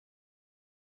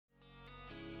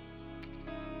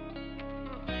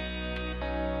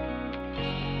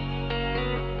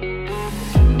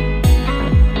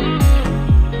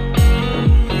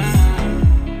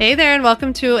Hey there, and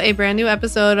welcome to a brand new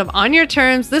episode of On Your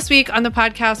Terms. This week on the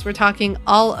podcast, we're talking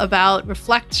all about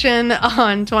reflection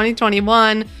on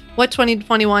 2021, what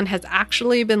 2021 has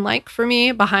actually been like for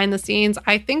me behind the scenes.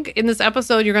 I think in this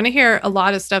episode, you're going to hear a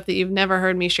lot of stuff that you've never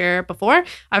heard me share before.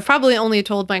 I've probably only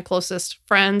told my closest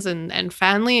friends and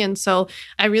family. And so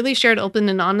I really shared open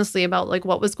and honestly about like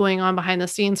what was going on behind the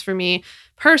scenes for me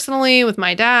personally, with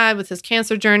my dad, with his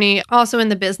cancer journey, also in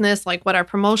the business, like what our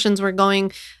promotions were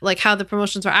going, like how the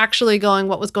promotions were actually going,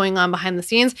 what was going on behind the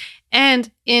scenes. And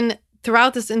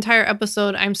throughout this entire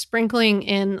episode, I'm sprinkling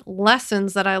in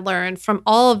lessons that I learned from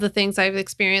all of the things I've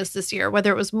experienced this year,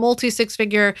 whether it was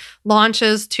multi-six-figure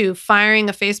launches to firing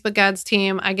a Facebook ads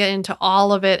team. I get into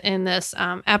all of it in this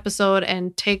episode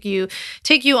and take you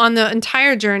on the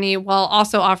entire journey while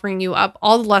also offering you up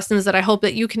all the lessons that I hope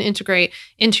that you can integrate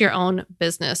into your own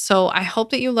business. So I hope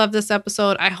that you love this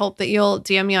episode. I hope that you'll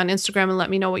DM me on Instagram and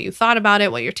let me know what you thought about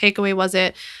it, what your takeaway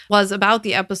was about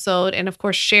the episode, and of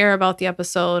course, share about the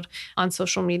episode on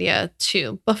social media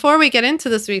too. Before we get into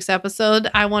this week's episode,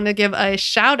 I want to give a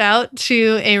shout out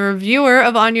to a reviewer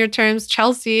of On Your Terms,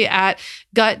 Chelsea at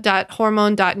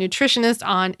gut.hormone.nutritionist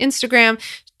on Instagram.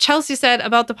 Chelsea said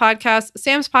about the podcast,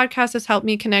 Sam's podcast has helped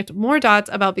me connect more dots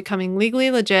about becoming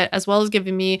legally legit, as well as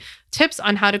giving me tips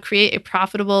on how to create a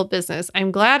profitable business.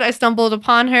 I'm glad I stumbled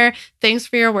upon her. Thanks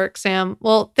for your work, Sam.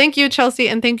 Well, thank you, Chelsea.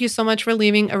 And thank you so much for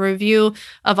leaving a review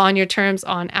of On Your Terms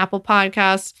on Apple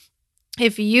Podcasts.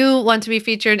 If you want to be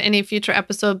featured in a future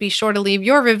episode, be sure to leave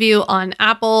your review on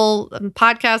Apple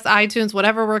Podcasts, iTunes,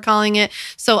 whatever we're calling it,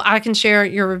 so I can share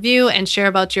your review and share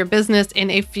about your business in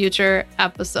a future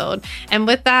episode. And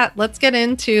with that, let's get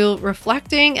into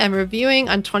reflecting and reviewing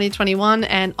on 2021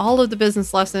 and all of the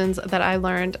business lessons that I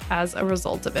learned as a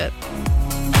result of it.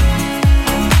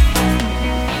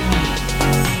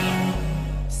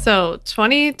 So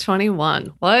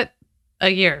 2021, what a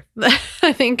year.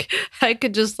 I think I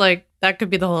could just that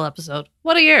could be the whole episode.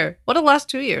 What a year. What a last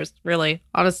 2 years, really,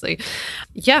 honestly.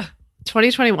 Yeah,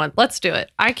 2021. Let's do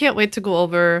it. I can't wait to go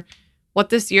over what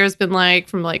this year has been like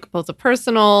from both a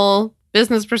personal,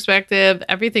 business perspective,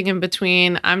 everything in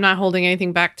between. I'm not holding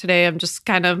anything back today. I'm just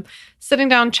kind of sitting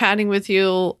down, chatting with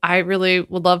you. I really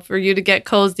would love for you to get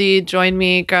cozy, join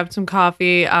me, grab some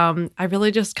coffee. I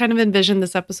really just kind of envision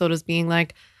this episode as being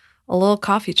like a little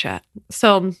coffee chat.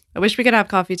 So I wish we could have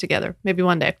coffee together, maybe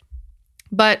one day.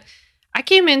 But I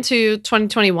came into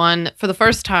 2021 for the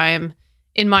first time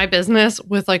in my business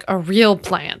with a real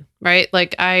plan, right?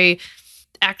 I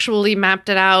actually mapped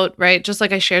it out, right? Just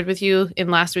like I shared with you in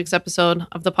last week's episode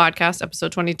of the podcast,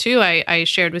 episode 22, I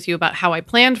shared with you about how I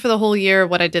planned for the whole year,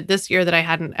 what I did this year that I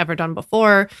hadn't ever done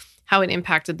before, how it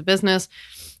impacted the business.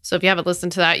 So if you haven't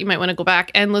listened to that, you might want to go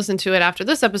back and listen to it after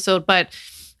this episode. But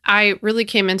I really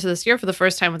came into this year for the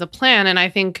first time with a plan. And I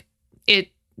think it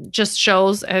just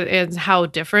shows how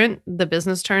different the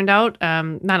business turned out,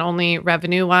 not only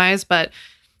revenue wise, but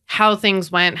how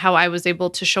things went, how I was able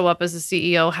to show up as a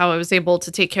CEO, how I was able to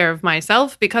take care of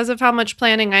myself because of how much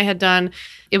planning I had done.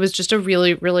 It was just a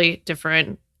really, really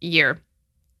different year.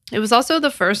 It was also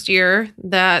the first year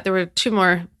that there were two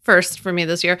more firsts for me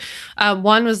this year.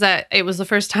 One was that it was the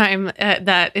first time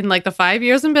that in the 5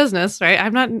 years in business, right?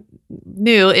 I'm not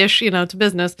new-ish, to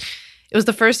business. It was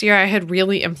the first year I had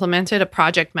really implemented a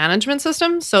project management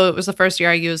system. So it was the first year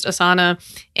I used Asana.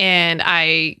 And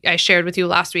I shared with you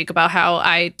last week about how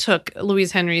I took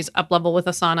Louise Henry's Up Level with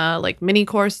Asana mini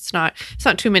course. It's not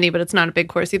too many, but it's not a big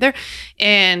course either.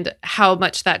 And how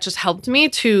much that just helped me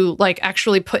to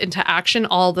actually put into action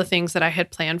all the things that I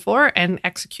had planned for and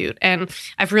execute. And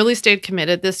I've really stayed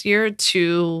committed this year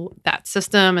to that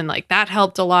system. And that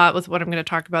helped a lot with what I'm going to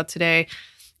talk about today.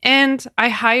 And I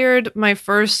hired my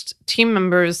first team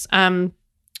members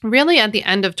really at the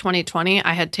end of 2020.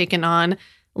 I had taken on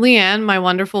Leanne, my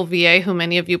wonderful VA, who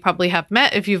many of you probably have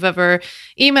met if you've ever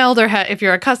emailed or if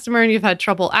you're a customer and you've had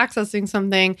trouble accessing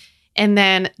something. And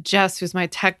then Jess, who's my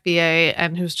tech VA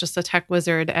and who's just a tech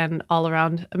wizard and all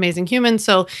around amazing human.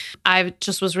 So I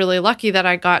just was really lucky that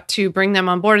I got to bring them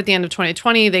on board at the end of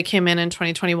 2020. They came in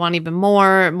 2021 even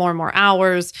more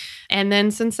hours. And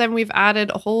then since then, we've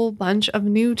added a whole bunch of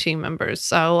new team members.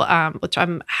 So, which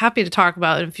I'm happy to talk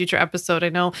about in a future episode. I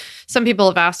know some people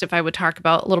have asked if I would talk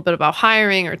about a little bit about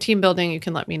hiring or team building. You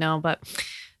can let me know. But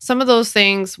some of those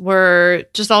things were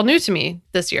just all new to me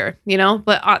this year,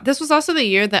 but this was also the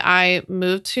year that I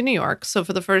moved to New York. So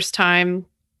for the first time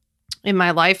in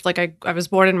my life, I was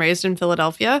born and raised in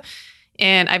Philadelphia,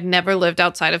 and I've never lived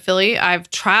outside of Philly. I've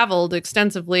traveled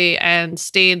extensively and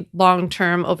stayed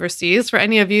long-term overseas. For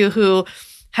any of you who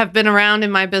have been around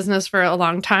in my business for a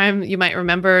long time, you might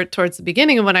remember towards the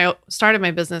beginning of when I started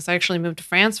my business, I actually moved to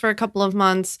France for a couple of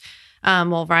months.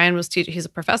 While Ryan was teaching, he's a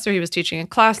professor, he was teaching a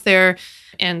class there.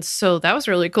 And so that was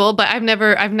really cool. But I've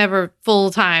never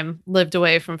full time lived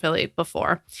away from Philly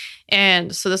before.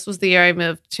 And so this was the year I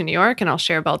moved to New York, and I'll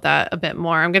share about that a bit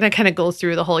more. I'm going to kind of go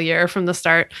through the whole year from the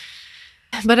start.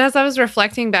 But as I was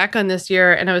reflecting back on this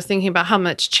year and I was thinking about how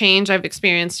much change I've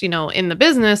experienced, in the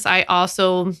business, I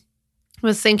also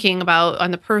was thinking about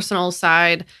on the personal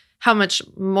side, how much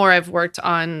more I've worked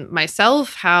on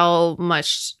myself, how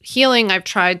much healing I've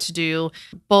tried to do,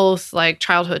 both like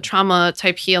childhood trauma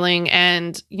type healing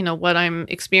and, what I'm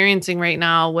experiencing right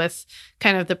now with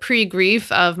kind of the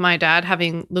pre-grief of my dad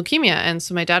having leukemia. And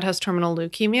so my dad has terminal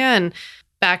leukemia, and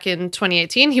back in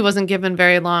 2018, he wasn't given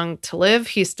very long to live.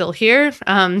 He's still here.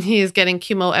 He's getting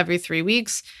chemo every 3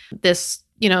 weeks. This,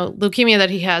 leukemia that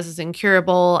he has is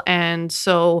incurable. And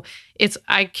so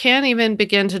I can't even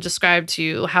begin to describe to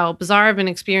you how bizarre of an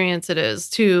experience it is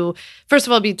to, first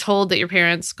of all, be told that your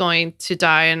parent's going to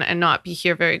die and not be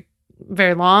here very,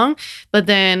 very long, but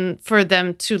then for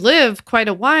them to live quite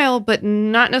a while, but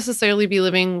not necessarily be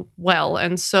living well.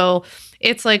 And so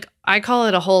it's like, I call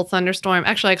it a whole thunderstorm.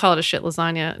 Actually, I call it a shit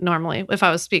lasagna normally, if I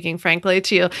was speaking frankly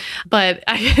to you, but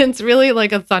it's really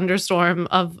like a thunderstorm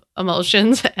of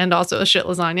emotions and also a shit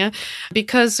lasagna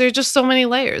because there's just so many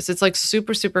layers. It's like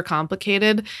super, super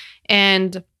complicated.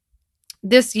 And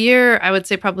this year, I would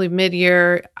say probably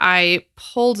mid-year, I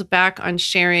pulled back on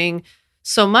sharing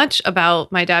so much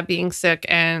about my dad being sick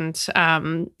and,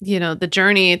 the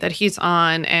journey that he's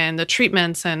on and the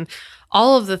treatments and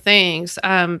all of the things.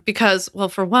 Because, well,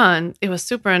 for one, it was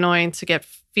super annoying to get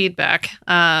feedback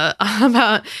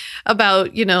about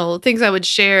things I would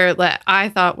share that I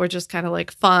thought were just kind of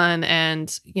like fun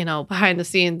and, behind the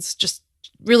scenes, just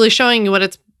really showing you what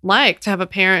it's like to have a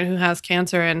parent who has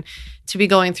cancer and to be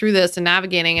going through this and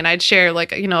navigating. And I'd share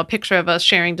like, a picture of us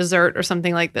sharing dessert or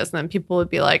something like this. And then people would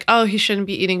be like, oh, he shouldn't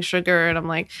be eating sugar. And I'm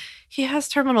like, he has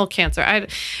terminal cancer.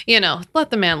 Let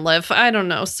the man live. I don't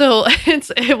know. So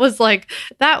it was like,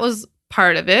 that was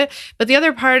part of it. But the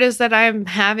other part is that I'm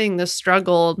having this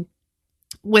struggle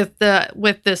with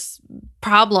this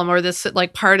problem or this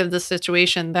like part of the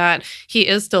situation that he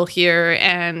is still here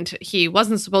and he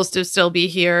wasn't supposed to still be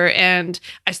here, and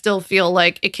I still feel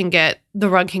like the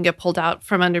rug can get pulled out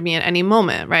from under me at any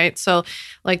moment, right? So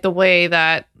like the way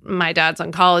that my dad's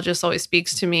oncologist always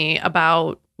speaks to me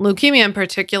about leukemia in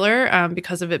particular,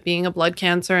 because of it being a blood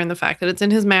cancer and the fact that it's in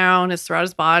his marrow and it's throughout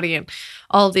his body and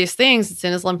all of these things, it's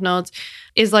in his lymph nodes,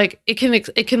 is like it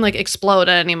can like explode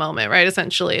at any moment, right?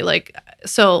 Essentially, like,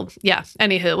 so yeah.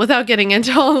 Anywho, without getting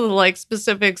into all the like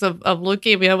specifics of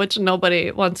leukemia, which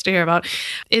nobody wants to hear about,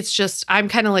 it's just I'm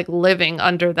kind of like living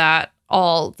under that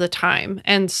all the time.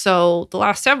 And so the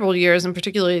last several years, and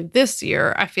particularly this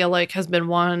year, I feel like has been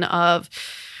one of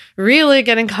really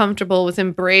getting comfortable with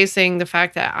embracing the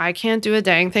fact that I can't do a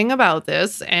dang thing about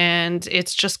this. And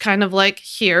it's just kind of like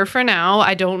here for now.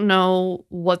 I don't know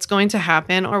what's going to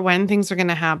happen or when things are going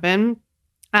to happen.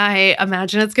 I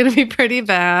imagine it's going to be pretty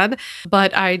bad,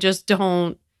 but I just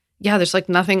don't, there's like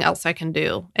nothing else I can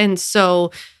do. And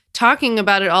so talking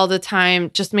about it all the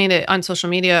time just made it on social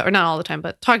media, or not all the time,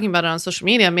 but talking about it on social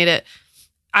media made it,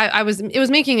 it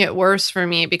was making it worse for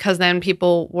me, because then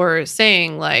people were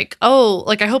saying like, oh,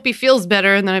 like, I hope he feels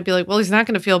better. And then I'd be like, well, he's not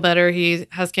going to feel better. He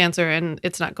has cancer and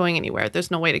it's not going anywhere. There's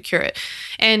no way to cure it.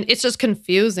 And it's just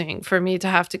confusing for me to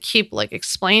have to keep like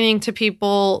explaining to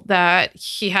people that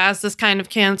he has this kind of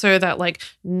cancer, that like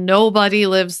nobody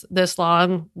lives this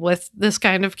long with this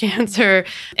kind of cancer.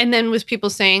 And then with people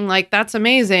saying like, that's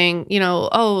amazing,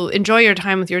 oh, enjoy your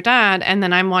time with your dad. And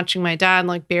then I'm watching my dad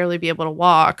like barely be able to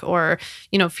walk, or,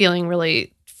 feeling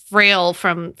really frail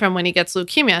from when he gets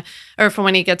leukemia, or from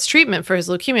when he gets treatment for his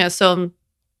leukemia. So,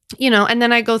 and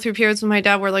then I go through periods with my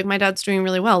dad where like my dad's doing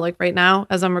really well. Like right now,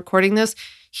 as I'm recording this,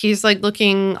 he's like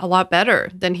looking a lot better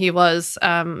than he was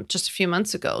just a few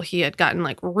months ago. He had gotten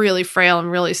like really frail and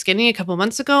really skinny a couple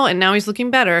months ago, and now he's looking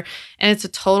better. And it's a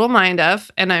total mind F,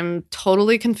 and I'm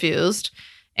totally confused.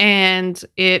 And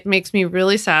it makes me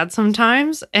really sad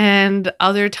sometimes. And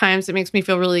other times it makes me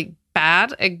feel really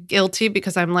bad and guilty,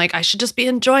 because I'm like, I should just be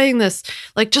enjoying this.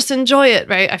 Like, just enjoy it,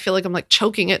 right? I feel like I'm like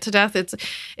choking it to death.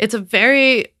 It's a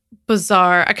very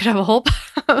bizarre, I could have a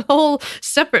whole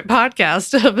separate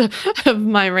podcast of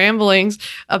my ramblings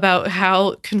about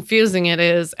how confusing it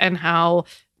is and how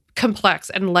complex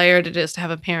and layered it is to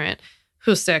have a parent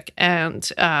who's sick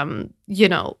and,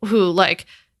 who like,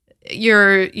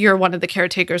 you're one of the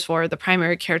caretakers for, the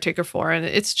primary caretaker for. And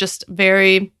it's just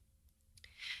very,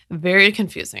 very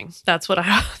confusing. That's what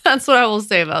I that's what I will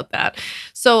say about that.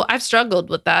 So I've struggled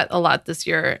with that a lot this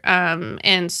year.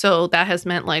 And so that has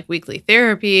meant like weekly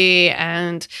therapy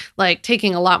and like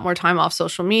taking a lot more time off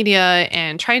social media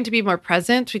and trying to be more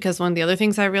present, because one of the other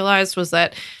things I realized was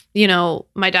that,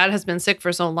 my dad has been sick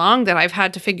for so long that I've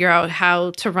had to figure out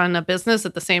how to run a business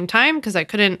at the same time, because I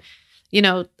couldn't,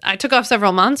 I took off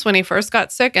several months when he first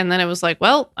got sick, and then it was like,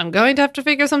 well, I'm going to have to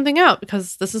figure something out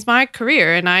because this is my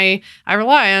career and I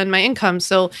rely on my income.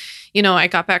 So, I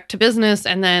got back to business,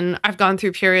 and then I've gone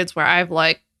through periods where I've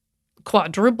like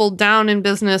quadrupled down in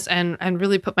business and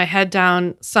really put my head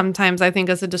down, sometimes I think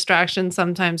as a distraction,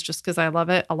 sometimes just because I love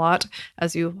it a lot,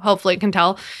 as you hopefully can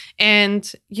tell.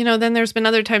 And then there's been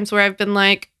other times where I've been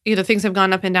like, things have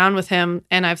gone up and down with him,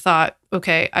 and I've thought,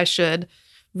 okay, I should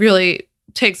really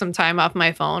take some time off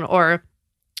my phone, or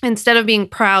instead of being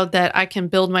proud that I can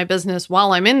build my business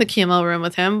while I'm in the chemo room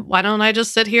with him, why don't I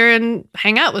just sit here and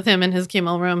hang out with him in his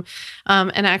chemo room,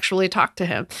 and actually talk to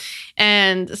him,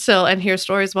 and hear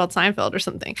stories about Seinfeld or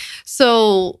something.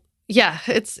 So yeah,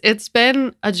 it's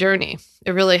been a journey.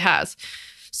 It really has.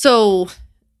 So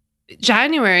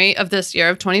January of this year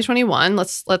of 2021,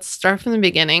 let's start from the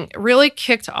beginning, really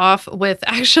kicked off with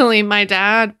actually my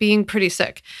dad being pretty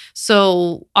sick.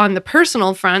 So on the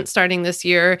personal front, starting this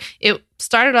year, it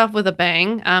started off with a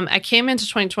bang. I came into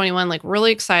 2021 like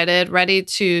really excited, ready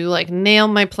to like nail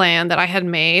my plan that I had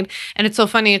made. And it's so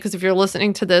funny because if you're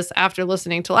listening to this after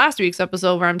listening to last week's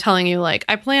episode where I'm telling you like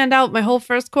I planned out my whole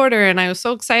first quarter and I was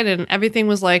so excited and everything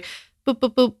was like boop,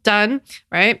 boop, boop, done,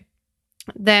 right?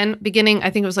 Then beginning,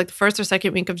 I think it was like the first or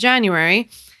second week of January,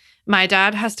 my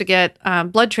dad has to get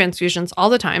blood transfusions all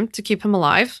the time to keep him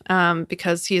alive,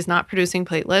 because he's not producing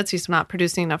platelets. He's not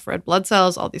producing enough red blood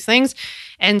cells, all these things.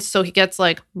 And so he gets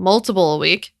like multiple a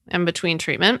week in between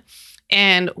treatment.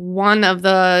 And one of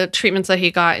the treatments that he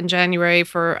got in January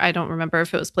for, I don't remember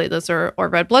if it was platelets or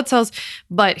red blood cells,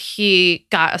 but he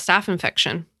got a staph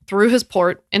infection through his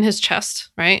port in his chest,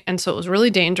 right? And so it was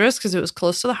really dangerous because it was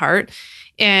close to the heart.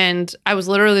 And I was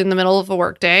literally in the middle of a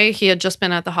work day. He had just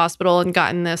been at the hospital and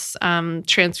gotten this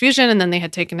transfusion, and then they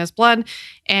had taken his blood.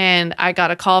 And I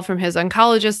got a call from his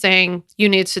oncologist saying, you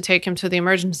need to take him to the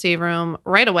emergency room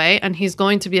right away. And he's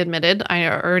going to be admitted. I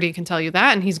already can tell you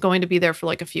that. And he's going to be there for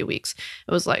like a few weeks.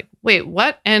 It was like, wait,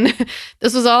 what? And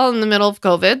this was all in the middle of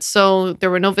COVID. So there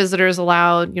were no visitors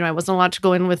allowed. I wasn't allowed to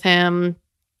go in with him.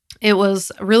 It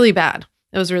was really bad.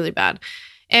 It was really bad.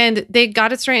 And they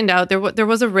got it straightened out. There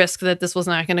was a risk that this was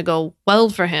not going to go well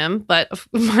for him, but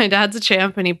my dad's a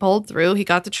champ and he pulled through. He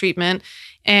got the treatment.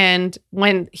 And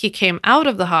when he came out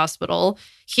of the hospital,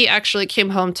 he actually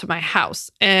came home to my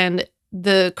house. And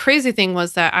the crazy thing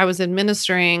was that I was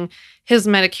administering his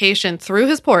medication through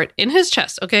his port in his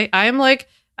chest. Okay. I am like,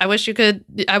 I wish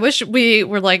we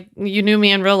were like, you knew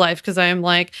me in real life, because I am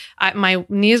like, my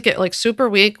knees get like super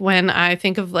weak when I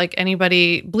think of like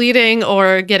anybody bleeding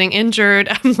or getting injured.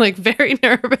 I'm like very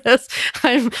nervous.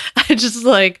 I just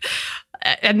like,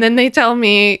 and then they tell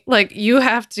me like, you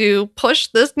have to push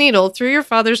this needle through your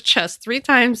father's chest 3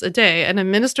 times a day and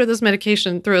administer this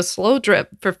medication through a slow drip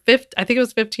for I think it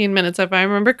was 15 minutes, if I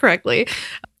remember correctly.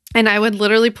 And I would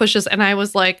literally push this, and I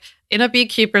was like in a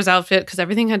beekeeper's outfit because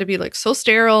everything had to be like so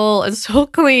sterile and so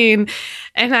clean.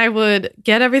 And I would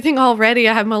get everything all ready.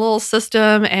 I had my little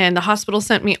system, and the hospital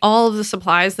sent me all of the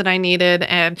supplies that I needed.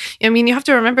 And I mean, you have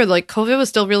to remember like COVID was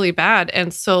still really bad.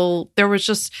 And so there was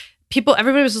just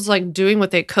everybody was just like doing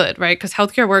what they could, right? Because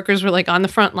healthcare workers were like on the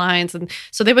front lines. And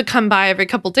so they would come by every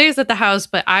couple of days at the house,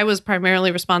 but I was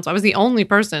primarily responsible. I was the only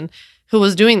person who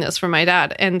was doing this for my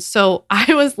dad. And so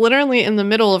I was literally in the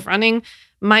middle of running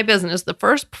my business, the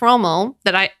first promo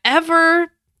that I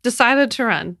ever decided to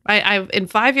run. I in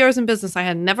 5 years in business, I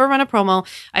had never run a promo.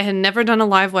 I had never done a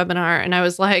live webinar. And I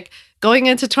was like, going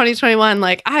into 2021,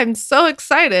 like, I'm so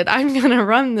excited. I'm going to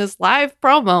run this live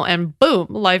promo, and boom,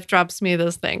 life drops me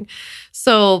this thing.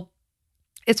 So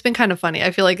it's been kind of funny. I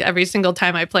feel like every single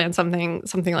time I plan something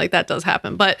like that does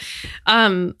happen. But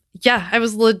yeah, I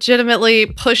was legitimately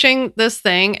pushing this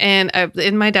thing and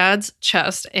in my dad's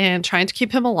chest and trying to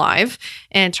keep him alive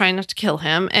and trying not to kill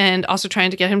him, and also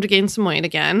trying to get him to gain some weight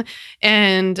again.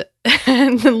 And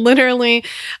literally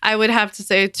I would have to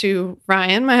say to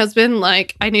Ryan, my husband,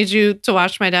 like, I need you to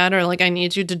watch my dad, or like, I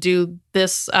need you to do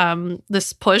this,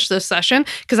 this push, this session,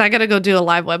 because I got to go do a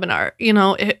live webinar.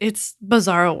 It's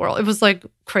bizarro world. It was like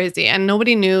crazy, and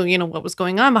nobody knew, what was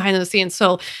going on behind the scenes.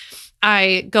 So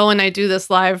I go and I do this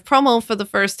live promo for the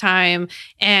first time.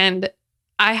 And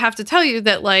I have to tell you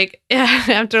that, like,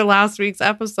 after last week's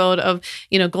episode of,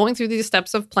 going through these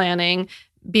steps of planning,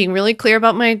 being really clear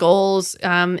about my goals,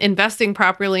 investing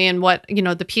properly in what,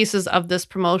 the pieces of this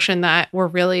promotion that were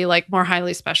really like more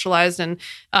highly specialized and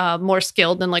more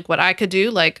skilled than like what I could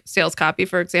do, like sales copy,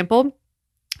 for example.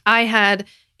 I had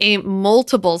a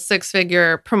multiple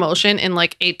six-figure promotion in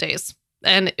like 8 days.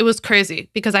 And it was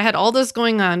crazy because I had all this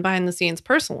going on behind the scenes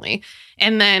personally.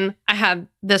 And then I had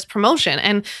this promotion.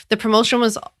 And the promotion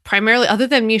was primarily, other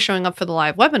than me showing up for the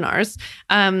live webinars,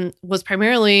 was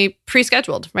primarily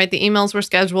pre-scheduled, right? The emails were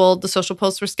scheduled. The social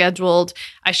posts were scheduled.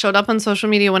 I showed up on social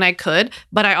media when I could,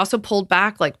 but I also pulled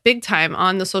back like big time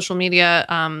on the social media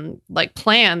like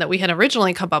plan that we had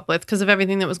originally come up with because of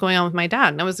everything that was going on with my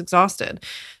dad. And I was exhausted.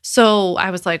 So I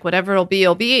was like, whatever it'll be,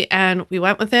 it'll be. And we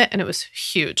went with it and it was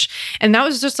huge. And that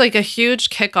was just like a huge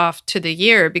kickoff to the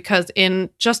year because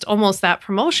in just almost that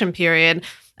promotion period,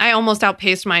 I almost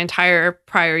outpaced my entire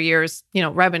prior year's,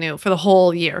 revenue for the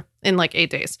whole year in like 8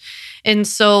 days. And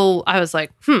so I was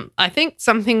like, I think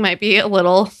something might be a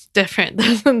little different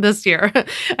this year.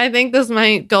 I think this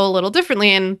might go a little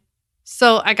differently. And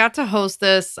so I got to host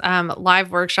this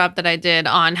live workshop that I did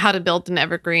on how to build an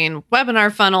evergreen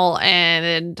webinar funnel,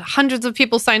 and hundreds of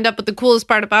people signed up. But the coolest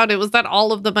part about it was that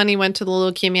all of the money went to the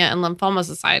Leukemia and Lymphoma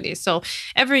Society. So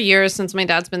every year since my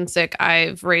dad's been sick,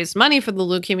 I've raised money for the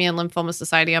Leukemia and Lymphoma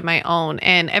Society on my own.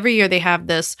 And every year they have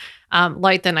this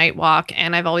Light the Night Walk.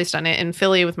 And I've always done it in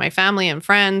Philly with my family and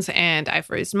friends, and I've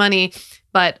raised money.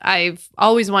 But I've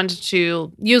always wanted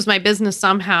to use my business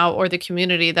somehow, or the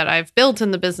community that I've built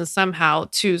in the business somehow,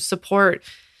 to support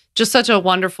just such a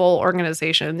wonderful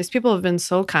organization. These people have been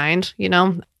so kind,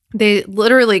 They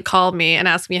literally called me and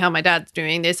asked me how my dad's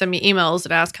doing. They send me emails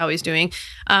and ask how he's doing.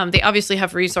 They obviously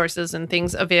have resources and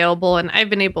things available, and I've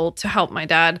been able to help my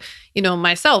dad,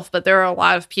 myself. But there are a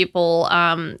lot of people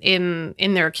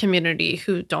in their community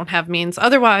who don't have means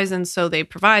otherwise, and so they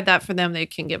provide that for them. They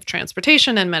can give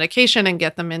transportation and medication and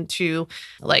get them into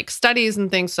like studies and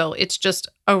things. So it's just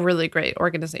a really great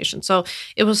organization. So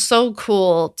it was so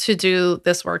cool to do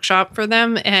this workshop for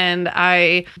them, and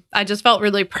I just felt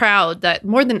really proud that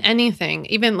more than anything,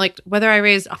 even like whether I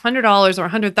raised $100 or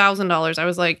 $100,000, I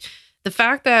was like, the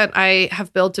fact that I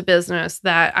have built a business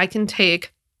that I can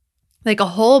take like a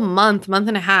whole month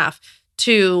and a half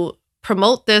to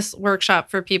promote this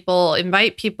workshop for people,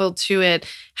 invite people to it,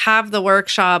 have the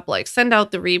workshop, like send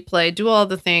out the replay, do all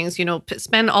the things,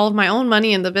 spend all of my own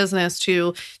money in the business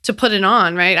to put it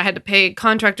on, right? I had to pay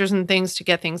contractors and things to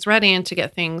get things ready and to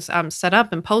get things set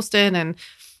up and posted and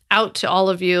out to all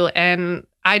of you. And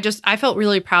I felt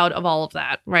really proud of all of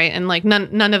that, right? And like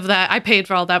none of that, I paid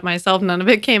for all that myself. None of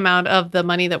it came out of the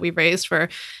money that we raised for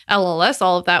LLS.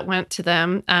 All of that went to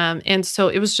them. And so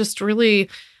it was just really,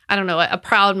 I don't know, a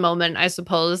proud moment, I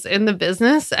suppose, in the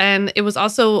business. And it was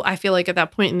also, I feel like at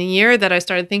that point in the year that I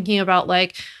started thinking about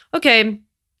like, okay,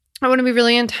 I want to be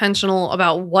really intentional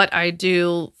about what I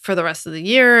do for the rest of the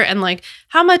year and like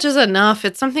how much is enough.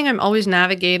 It's something I'm always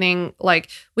navigating. Like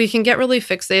we can get really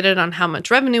fixated on how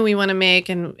much revenue we want to make,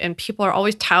 and people are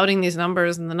always touting these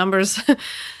numbers, and the numbers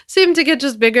seem to get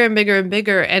just bigger and bigger and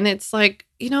bigger. And it's like,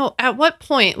 at what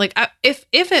point, like if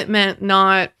it meant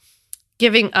not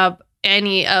giving up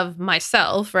any of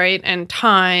myself, right, and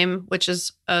time, which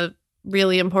is a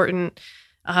really important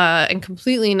and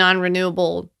completely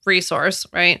non-renewable resource,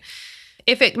 right?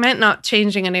 If it meant not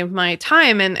changing any of my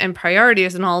time and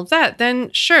priorities and all of that,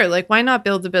 then sure, like why not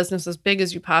build the business as big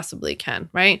as you possibly can,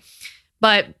 right?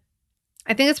 But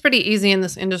I think it's pretty easy in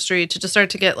this industry to just start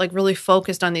to get like really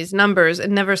focused on these numbers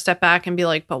and never step back and be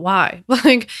like, but why?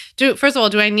 Like, first of all,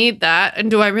 do I need that?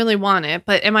 And do I really want it?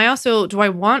 But do I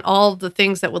want all the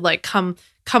things that would like come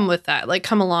with that, like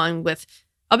come along with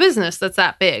a business that's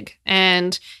that big?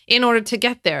 And in order to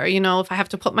get there, if I have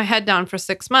to put my head down for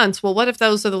 6 months, well, what if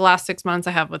those are the last 6 months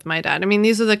I have with my dad? I mean,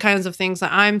 these are the kinds of things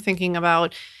that I'm thinking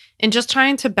about and just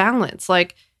trying to balance.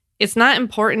 Like, it's not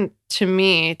important to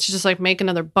me to just like make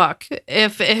another buck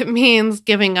if it means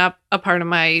giving up a part of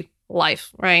my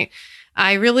life, right?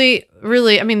 I really,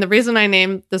 I mean, the reason I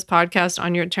named this podcast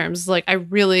On Your Terms is like, I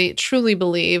really, truly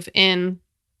believe in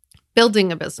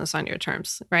building a business on your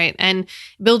terms, right? And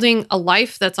building a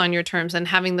life that's on your terms and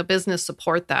having the business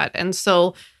support that. And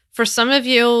so for some of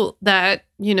you that,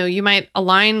 you might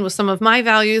align with some of my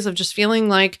values of just feeling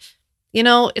like,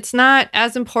 it's not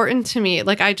as important to me.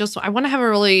 Like, I want to have a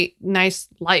really nice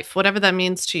life, whatever that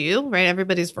means to you, right?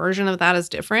 Everybody's version of that is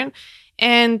different.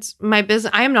 And my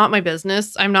business, I am not my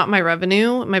business. I'm not my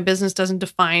revenue. My business doesn't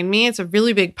define me. It's a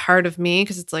really big part of me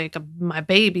because it's like my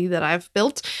baby that I've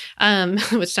built,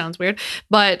 which sounds weird.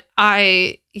 But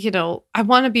I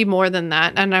want to be more than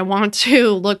that. And I want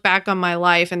to look back on my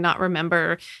life and not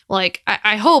remember, like,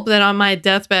 I hope that on my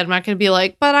deathbed, I'm not going to be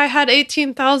like, but I had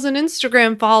 18,000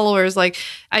 Instagram followers. Like,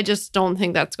 I just don't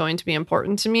think that's going to be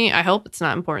important to me. I hope it's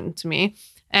not important to me.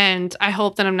 And I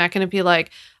hope that I'm not going to be like,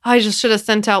 I just should have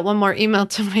sent out one more email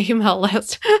to my email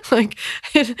list. Like,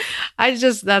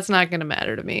 that's not going to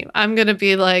matter to me. I'm going to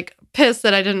be like pissed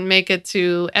that I didn't make it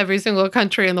to every single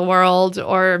country in the world,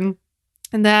 or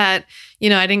that,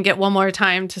 I didn't get one more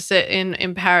time to sit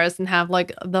in Paris and have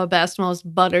like the best, most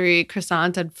buttery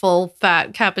croissant and full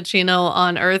fat cappuccino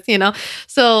on earth,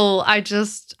 So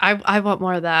I want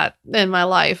more of that in my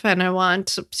life. And I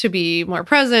want to be more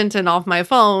present and off my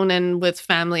phone and with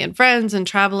family and friends and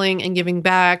traveling and giving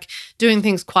back, doing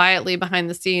things quietly behind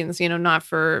the scenes, not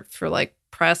for like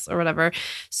press or whatever.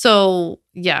 So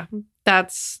yeah,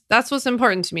 that's what's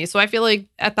important to me. So I feel like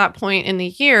at that point in the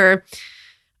year,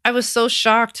 I was so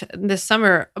shocked this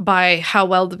summer by how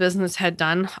well the business had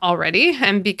done already.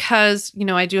 And because,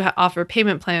 I do offer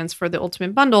payment plans for the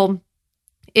Ultimate Bundle,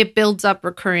 it builds up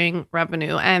recurring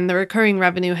revenue. And the recurring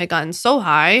revenue had gotten so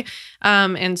high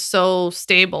and so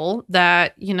stable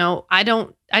that, I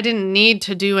didn't need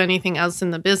to do anything else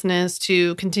in the business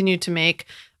to continue to make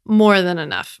more than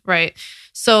enough, right?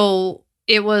 So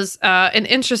it was an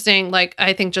interesting,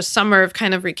 I think just summer of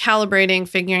kind of recalibrating,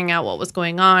 figuring out what was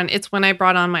going on. It's when I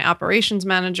brought on my operations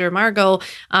manager, Margot,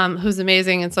 who's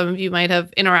amazing. And some of you might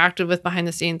have interacted with behind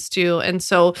the scenes too. And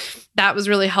so that was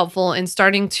really helpful in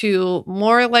starting to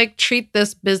more treat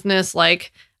this business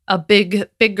like a big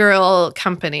girl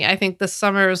company. I think this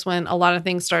summer is when a lot of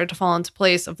things started to fall into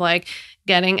place of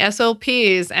getting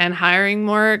SOPs and hiring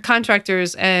more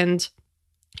contractors and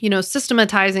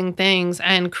systematizing things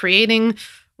and creating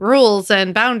rules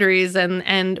and boundaries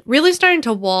and really starting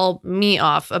to wall me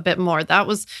off a bit more.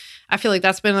 I feel like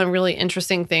that's been a really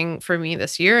interesting thing for me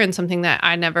this year and something that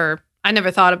I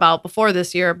never thought about before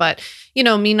this year, but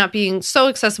me not being so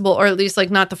accessible, or at least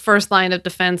not the first line of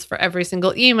defense for every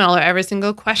single email or every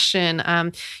single question,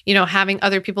 having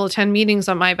other people attend meetings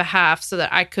on my behalf so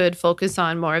that I could focus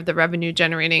on more of the revenue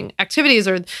generating activities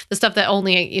or the stuff that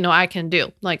only, I can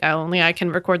do. I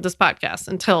can record this podcast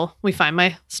until we find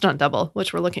my stunt double,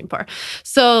 which we're looking for.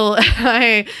 So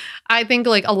I think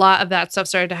a lot of that stuff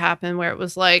started to happen where it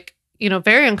was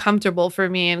very uncomfortable for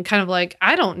me and kind of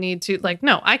I don't need to,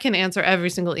 no, I can answer every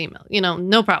single email,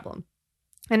 no problem.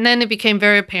 And then it became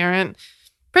very apparent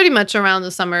pretty much around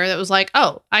the summer that was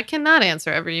oh, I cannot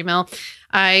answer every email.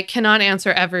 I cannot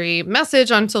answer every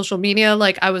message on social media.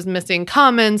 I was missing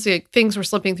comments, things were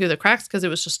slipping through the cracks because it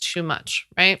was just too much,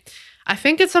 right? I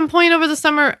think at some point over the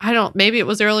summer, maybe it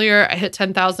was earlier, I hit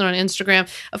 10,000 on Instagram.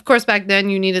 Of course, back then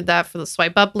you needed that for the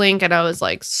swipe up link. And I was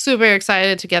super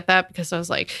excited to get that because I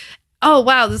was oh,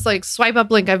 wow, this swipe up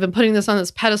link. I've been putting this on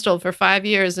this pedestal for 5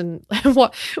 years. And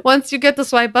once you get the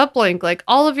swipe up link,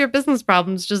 all of your business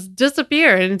problems just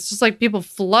disappear. And it's just people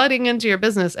flooding into your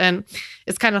business. And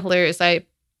it's kind of hilarious. I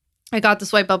got the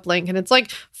swipe up link and it's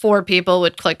 4 people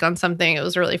would click on something. It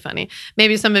was really funny.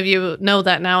 Maybe some of you know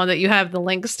that now that you have the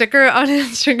link sticker on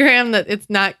Instagram, that it's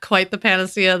not quite the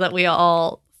panacea that we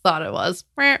all thought it was.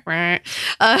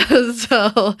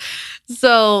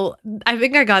 So I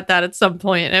think I got that at some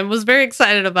point and was very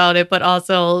excited about it, but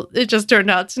also it just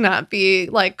turned out to not be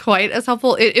quite as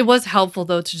helpful. It was helpful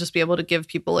though to just be able to give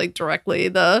people directly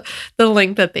the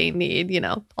link that they need,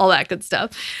 all that good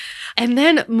stuff. And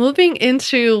then moving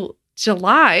into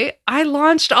July, I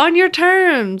launched On Your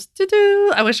Terms.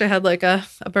 I wish I had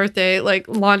a birthday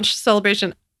launch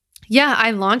celebration. Yeah,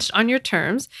 I launched On Your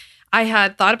Terms. I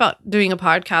had thought about doing a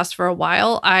podcast for a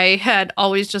while. I had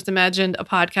always just imagined a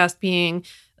podcast being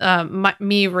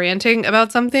me ranting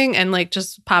about something and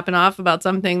just popping off about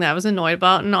something that I was annoyed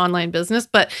about in online business.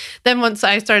 But then once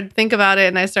I started to think about it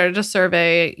and I started to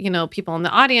survey, people in the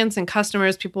audience and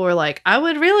customers, people were I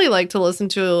would really like to listen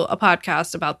to a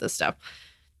podcast about this stuff.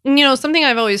 And, something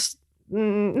I've always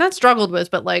not struggled with,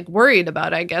 but worried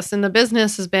about, I guess, in the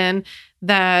business has been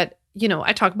that,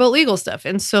 I talk about legal stuff.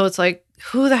 And so it's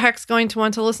who the heck's going to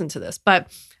want to listen to this?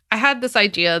 But I had this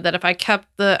idea that if I kept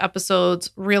the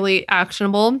episodes really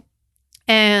actionable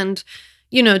and,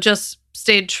 just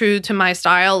stayed true to my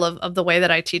style of the way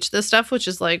that I teach this stuff, which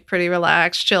is like pretty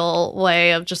relaxed, chill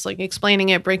way of just like explaining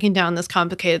it, breaking down this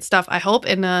complicated stuff, I hope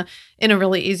in a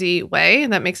really easy way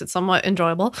that makes it somewhat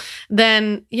enjoyable,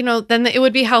 then, then it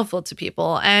would be helpful to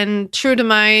people. And true to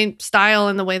my style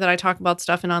and the way that I talk about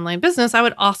stuff in online business, I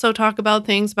would also talk about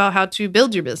things about how to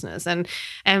build your business and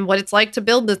what it's like to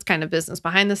build this kind of business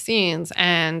behind the scenes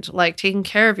and like taking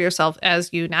care of yourself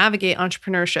as you navigate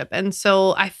entrepreneurship. And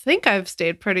so I think I've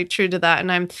stayed pretty true to that.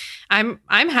 And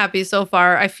I'm happy so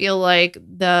far. I feel like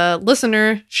the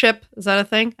listenership, is that a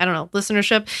thing? I don't know.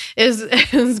 Listenership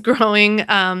is growing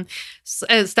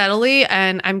steadily.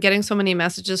 And I'm getting so many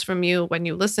messages from you when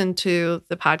you listen to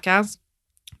the podcast.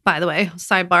 By the way,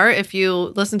 sidebar, if you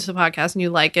listen to the podcast and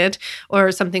you like it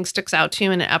or something sticks out to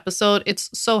you in an episode, it's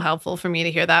so helpful for me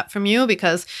to hear that from you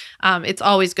because it's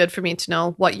always good for me to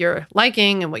know what you're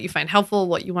liking and what you find helpful,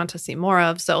 what you want to see more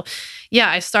of. So yeah,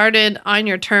 I started On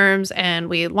Your Terms and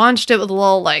we launched it with a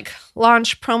little like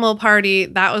launch promo party.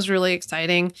 That was really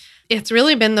exciting. It's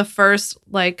really been the first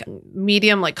like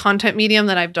medium, like content medium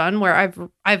that I've done where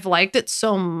I've liked it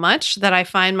so much that I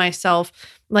find myself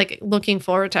like looking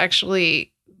forward to actually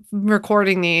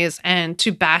recording these and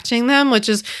to batching them, which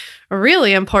is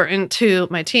really important to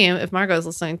my team. If Margot is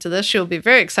listening to this, she'll be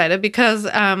very excited because,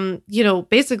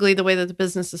 basically the way that the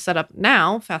business is set up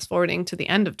now, fast forwarding to the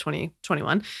end of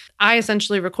 2021, I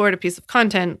essentially record a piece of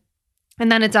content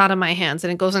and then it's out of my hands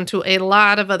and it goes into a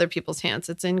lot of other people's hands.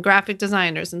 It's in graphic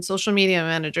designers and social media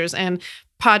managers and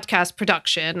podcast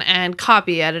production and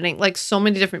copy editing, like so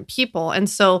many different people. And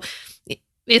so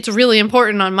it's really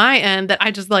important on my end that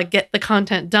I just like get the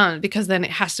content done because then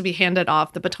it has to be handed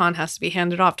off. The baton has to be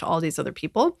handed off to all these other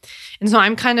people. And so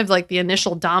I'm kind of like the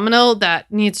initial domino that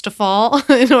needs to fall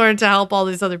in order to help all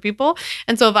these other people.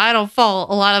 And so if I don't fall,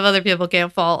 a lot of other people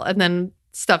can't fall. And then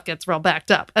stuff gets real backed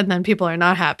up and then people are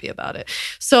not happy about it.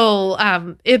 So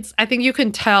I think you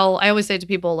can tell, I always say to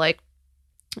people, like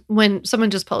when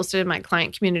someone just posted in my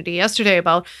client community yesterday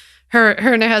about her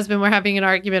and her husband were having an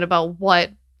argument about what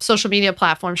social media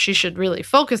platform she should really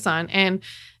focus on. And,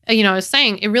 I was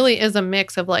saying it really is a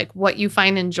mix of like what you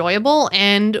find enjoyable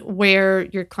and where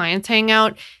your clients hang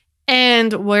out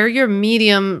and where your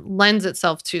medium lends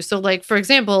itself to. So like, for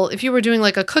example, if you were doing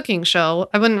like a cooking show,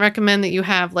 I wouldn't recommend that you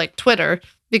have like Twitter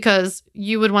because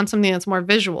you would want something that's more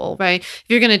visual, right? If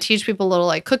you're going to teach people little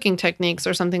like cooking techniques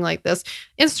or something like this,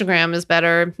 Instagram is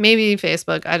better, maybe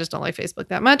Facebook. I just don't like Facebook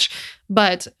that much,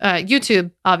 but YouTube,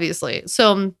 obviously.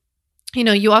 So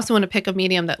you also want to pick a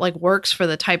medium that like works for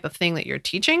the type of thing that you're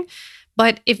teaching.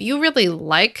 But if you really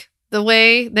like the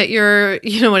way that you're,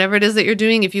 whatever it is that you're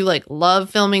doing, if you like love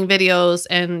filming videos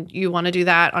and you want to do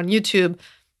that on YouTube,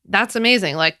 that's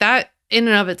amazing. Like that in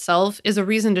and of itself is a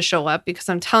reason to show up because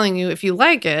I'm telling you, if you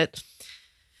like it,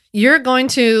 you're going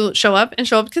to show up and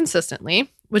show up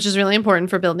consistently, which is really important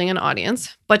for building an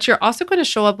audience, but you're also going to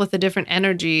show up with a different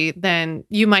energy than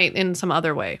you might in some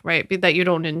other way, right? That you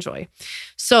don't enjoy.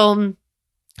 So,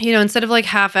 instead of like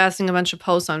half-assing a bunch of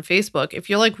posts on Facebook, if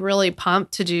you're like really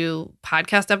pumped to do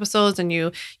podcast episodes and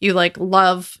you like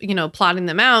love, plotting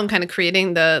them out and kind of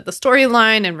creating the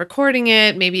storyline and recording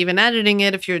it, maybe even editing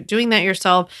it, if you're doing that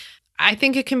yourself, I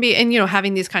think it can be, and,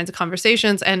 having these kinds of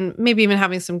conversations and maybe even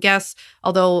having some guests.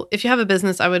 Although if you have a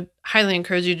business, I would highly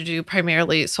encourage you to do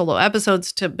primarily solo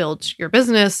episodes to build your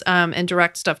business and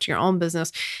direct stuff to your own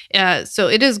business. So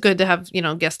it is good to have,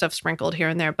 guest stuff sprinkled here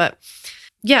and there. But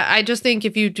yeah, I just think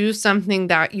if you do something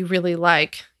that you really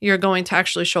like, you're going to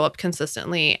actually show up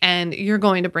consistently and you're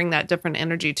going to bring that different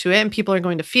energy to it and people are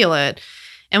going to feel it.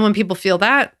 And when people feel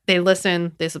that, they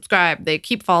listen, they subscribe, they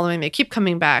keep following, they keep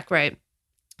coming back, right?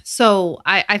 So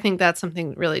I think that's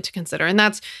something really to consider. And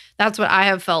that's what I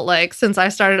have felt like since I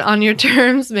started On Your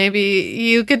Terms. Maybe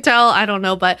you could tell, I don't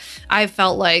know, but I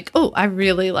felt like, oh, I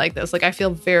really like this. Like I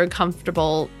feel very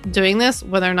comfortable doing this,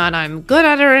 whether or not I'm good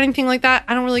at it or anything like that.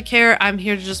 I don't really care. I'm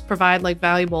here to just provide like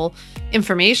valuable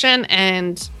information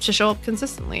and to show up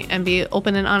consistently and be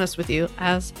open and honest with you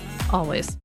as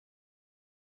always.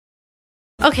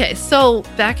 Okay, so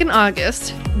back in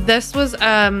August, this was,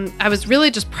 I was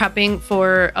really just prepping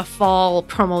for a fall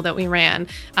promo that we ran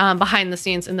behind the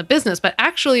scenes in the business. But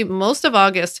actually, most of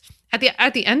August, at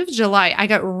the end of July, I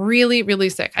got really, really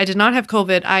sick. I did not have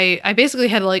COVID. I basically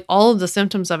had like all of the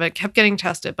symptoms of it, kept getting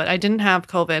tested, but I didn't have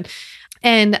COVID.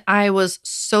 And I was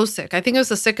so sick. I think it was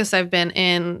the sickest I've been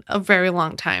in a very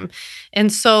long time.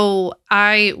 And so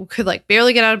I could like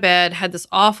barely get out of bed, had this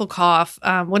awful cough,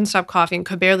 wouldn't stop coughing,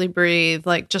 could barely breathe,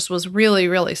 like just was really,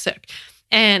 really sick.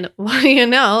 And what do you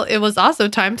know? It was also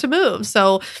time to move.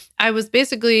 So I was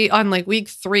basically on like week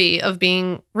 3 of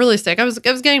being really sick. I was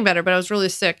getting better, but I was really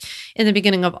sick in the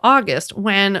beginning of August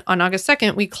when on August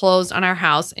 2nd we closed on our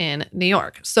house in New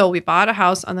York. So we bought a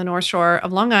house on the North Shore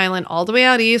of Long Island, all the way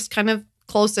out east, kind of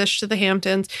close-ish to the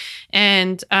Hamptons,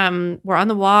 and we're on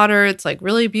the water. It's like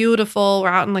really beautiful. We're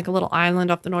out in like a little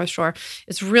island off the North Shore.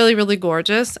 It's really, really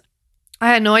gorgeous. I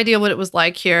had no idea what it was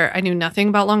like here. I knew nothing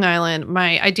about Long Island.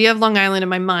 My idea of Long Island in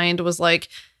my mind was like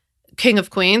King of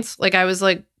Queens. Like I was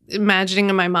like imagining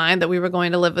in my mind that we were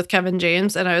going to live with Kevin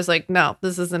James, and I was like, no,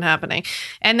 this isn't happening.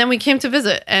 And then we came to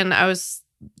visit, and I was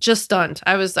just stunned.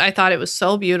 I thought it was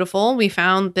so beautiful. We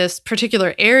found this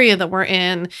particular area that we're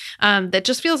in that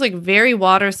just feels like very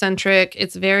water centric.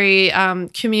 It's very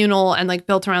communal and like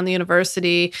built around the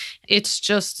university. It's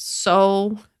just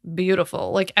so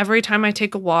beautiful. Like every time I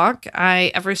take a walk,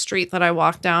 every street that I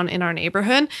walk down in our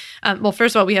neighborhood, well,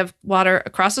 first of all, we have water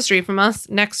across the street from us,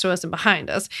 next to us, and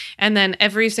behind us. And then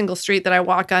every single street that I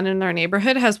walk on in our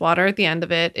neighborhood has water at the end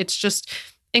of it. It's just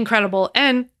incredible.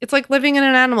 And it's like living in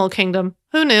an animal kingdom.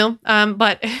 Who knew?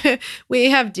 But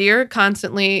we have deer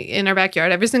constantly in our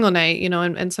backyard every single night,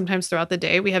 and sometimes throughout the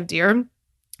day we have deer.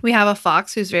 We have a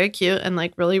fox who's very cute and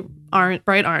like really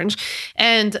bright orange.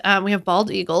 And we have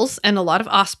bald eagles and a lot of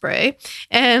osprey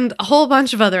and a whole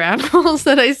bunch of other animals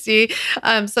that I see.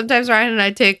 Sometimes Ryan and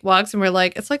I take walks and we're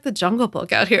like, it's like the Jungle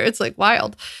Book out here. It's like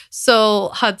wild. So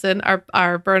Hudson,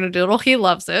 our Bernedoodle, he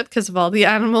loves it because of all the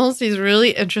animals. He's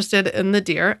really interested in the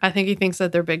deer. I think he thinks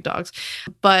that they're big dogs.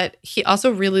 But he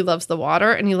also really loves the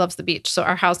water and he loves the beach. So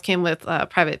our house came with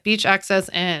private beach access,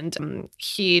 and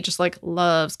he just like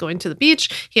loves going to the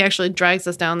beach. He actually drags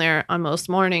us down there on most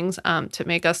mornings to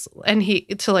make us, and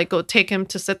to like go take him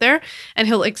to sit there, and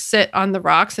he'll like sit on the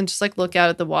rocks and just like look out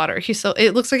at the water.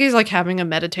 It looks like he's like having a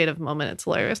meditative moment. It's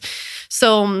hilarious.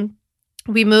 So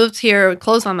we moved here, we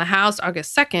closed on the house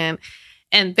August 2nd,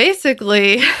 and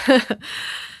basically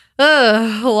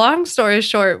long story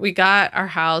short, we got our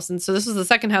house. And so this was the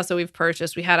second house that we've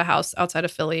purchased. We had a house outside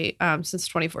of Philly since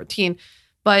 2014.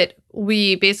 But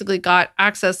we basically got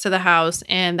access to the house,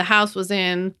 and the house was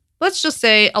in, let's just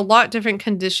say, a lot different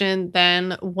condition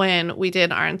than when we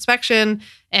did our inspection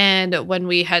and when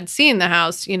we had seen the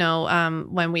house,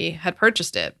 when we had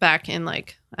purchased it back in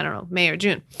like, I don't know, May or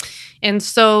June. And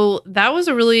so that was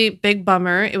a really big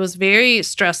bummer. It was very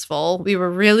stressful. We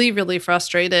were really, really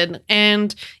frustrated.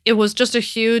 And it was just a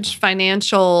huge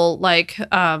financial,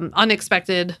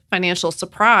 unexpected financial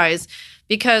surprise,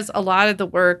 because a lot of the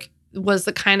work was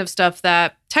the kind of stuff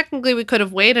that technically we could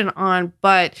have waited on,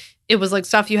 but it was like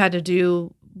stuff you had to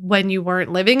do when you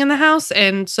weren't living in the house.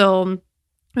 And so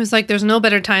it was like, there's no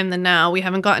better time than now. We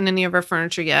haven't gotten any of our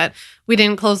furniture yet. We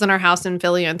didn't close on our house in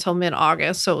Philly until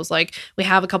mid-August. So it was like, we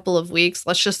have a couple of weeks.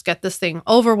 Let's just get this thing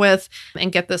over with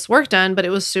and get this work done. But it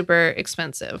was super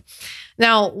expensive.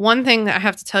 Now, one thing that I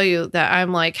have to tell you that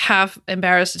I'm like half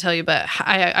embarrassed to tell you, but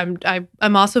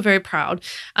I'm also very proud,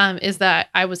 is that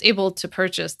I was able to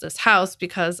purchase this house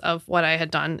because of what I had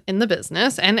done in the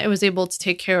business. And I was able to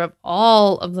take care of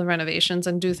all of the renovations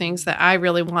and do things that I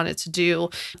really wanted to do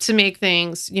to make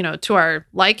things, to our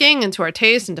liking and to our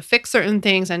taste, and to fix certain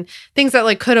things and things that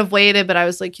like could have waited. But I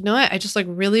was like, you know what? I just like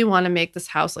really want to make this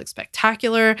house like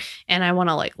spectacular. And I want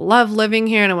to like love living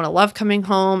here, and I want to love coming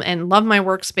home and love my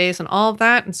workspace and all of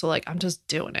that. And so like, I'm just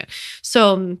doing it.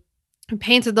 So I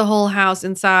painted the whole house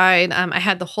inside. I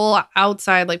had the whole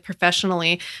outside like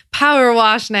professionally power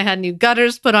washed, and I had new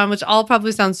gutters put on, which all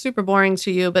probably sounds super boring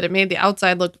to you, but it made the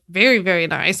outside look very, very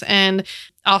nice. And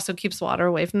also keeps water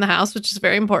away from the house, which is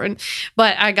very important.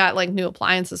 But I got like new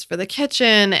appliances for the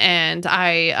kitchen, and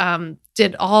I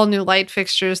did all new light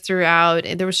fixtures throughout.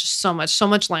 And there was just so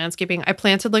much landscaping. I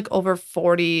planted like over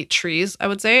 40 trees, I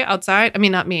would say, outside. I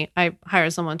mean, not me. I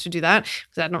hired someone to do that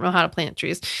because I don't know how to plant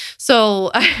trees.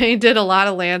 So I did a lot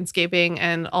of landscaping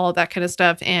and all of that kind of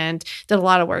stuff, and did a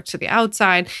lot of work to the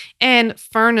outside, and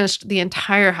furnished the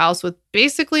entire house with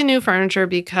basically new furniture,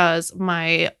 because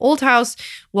my old house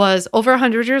was over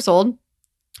 100 years old,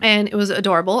 and it was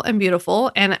adorable and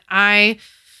beautiful. And I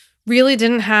really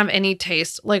didn't have any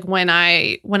taste. Like when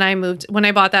I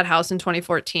bought that house in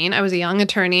 2014, I was a young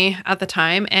attorney at the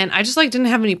time, and I just like didn't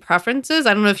have any preferences.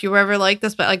 I don't know if you were ever like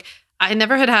this, but like I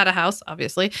never had a house,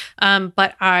 obviously.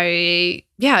 But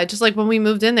just like when we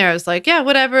moved in there, I was like, yeah,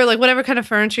 whatever kind of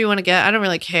furniture you want to get. I don't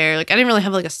really care. Like I didn't really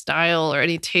have like a style or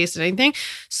any taste in anything.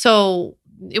 So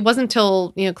it wasn't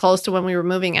until, close to when we were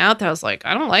moving out that I was like,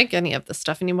 I don't like any of this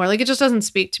stuff anymore. Like, it just doesn't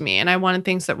speak to me. And I wanted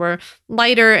things that were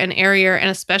lighter and airier and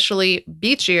especially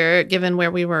beachier given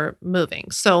where we were moving.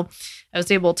 So I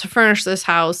was able to furnish this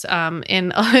house.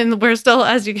 And we're still,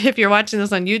 if you're watching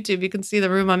this on YouTube, you can see the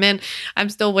room I'm in. I'm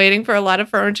still waiting for a lot of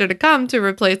furniture to come to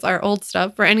replace our old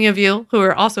stuff. For any of you who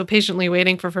are also patiently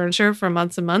waiting for furniture for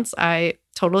months and months, I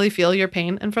totally feel your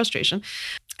pain and frustration.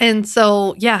 And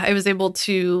so, yeah, I was able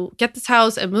to get this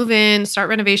house and move in, start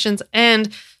renovations,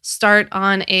 and start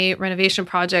on a renovation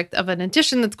project of an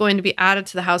addition that's going to be added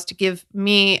to the house to give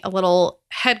me a little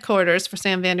headquarters for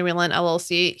Sam Vanderwielen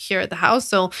LLC here at the house.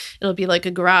 So it'll be like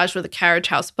a garage with a carriage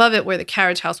house above it, where the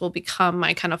carriage house will become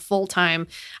my kind of full-time.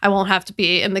 I won't have to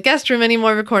be in the guest room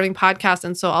anymore recording podcasts.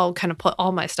 And so I'll kind of put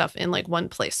all my stuff in like one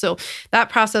place. So that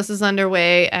process is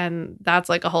underway, and that's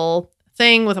like a whole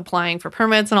thing with applying for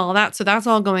permits and all that. So that's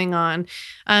all going on.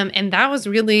 And that was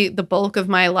really the bulk of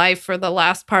my life for the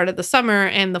last part of the summer,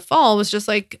 and the fall was just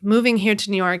like moving here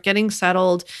to New York, getting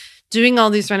settled, doing all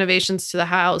these renovations to the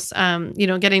house,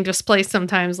 getting displaced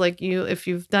sometimes. Like if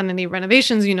you've done any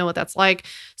renovations, you know what that's like.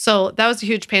 So that was a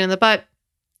huge pain in the butt.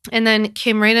 And then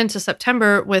came right into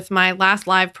September with my last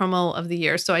live promo of the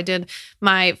year. So I did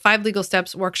my 5 Legal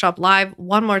Steps workshop live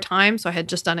one more time. So I had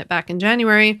just done it back in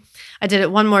January. I did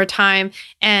it one more time,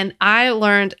 and I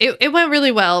learned it went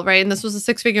really well, right? And this was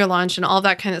a 6-figure launch and all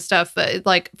that kind of stuff. But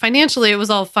like financially, it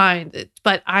was all fine.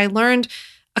 But I learned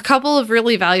a couple of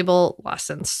really valuable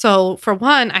lessons. So for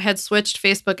one, I had switched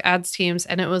Facebook ads teams,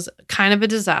 and it was kind of a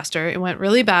disaster. It went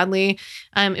really badly.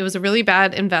 It was a really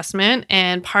bad investment.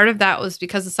 And part of that was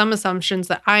because of some assumptions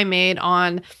that I made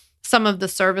on some of the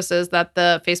services that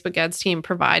the Facebook ads team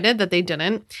provided that they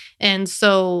didn't. And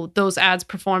so those ads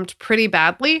performed pretty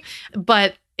badly.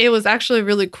 But it was actually a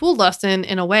really cool lesson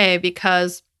in a way,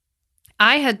 because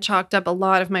I had chalked up a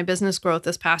lot of my business growth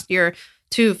this past year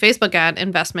to Facebook ad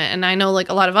investment. And I know like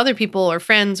a lot of other people or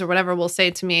friends or whatever will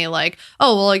say to me like,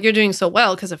 oh, well, like you're doing so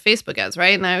well because of Facebook ads,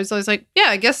 right? And I was always like, yeah,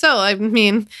 I guess so. I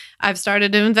mean, I've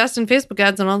started to invest in Facebook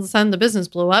ads and all of a sudden the business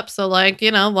blew up. So like,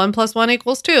 1 + 1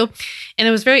 = 2. And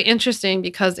it was very interesting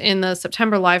because in the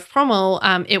September live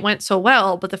promo, it went so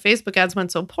well, but the Facebook ads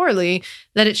went so poorly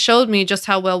that it showed me just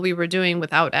how well we were doing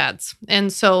without ads.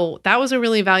 And so that was a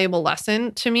really valuable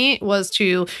lesson to me, was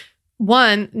to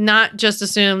one, not just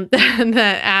assume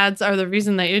that ads are the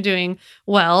reason that you're doing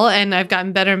well. And I've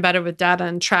gotten better and better with data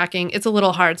and tracking. It's a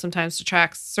little hard sometimes to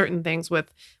track certain things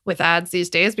with ads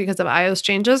these days because of iOS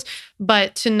changes,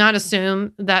 but to not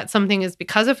assume that something is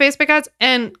because of Facebook ads.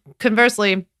 And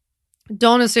conversely,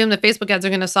 don't assume that Facebook ads are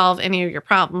going to solve any of your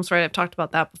problems, right? I've talked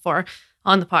about that before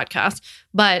on the podcast,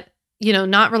 but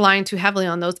not relying too heavily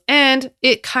on those. And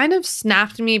it kind of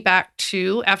snapped me back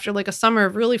to, after like a summer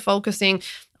of really focusing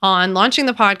on launching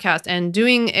the podcast and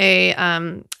doing a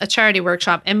charity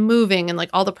workshop and moving and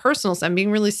like all the personal stuff, and being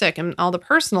really sick and all the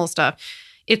personal stuff,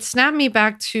 it snapped me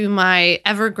back to my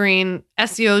evergreen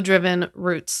SEO driven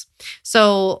roots.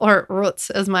 So, or roots,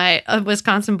 as my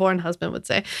Wisconsin born husband would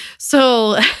say.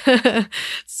 So,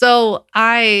 so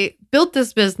I built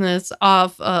this business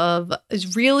off of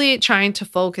really trying to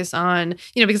focus on,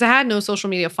 because I had no social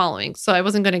media following. So I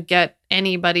wasn't going to get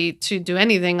anybody to do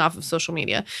anything off of social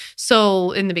media.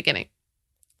 So in the beginning,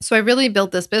 so I really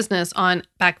built this business on,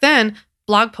 back then,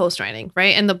 blog post writing,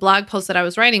 right? And the blog posts that I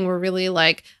was writing were really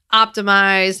like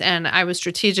optimized, and I was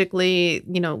strategically,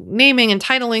 naming and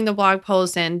titling the blog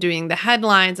posts and doing the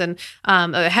headlines and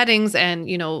headings and,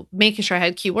 making sure I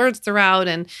had keywords throughout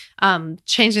and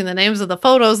changing the names of the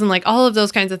photos and like all of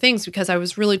those kinds of things, because I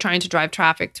was really trying to drive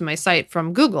traffic to my site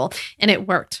from Google, and it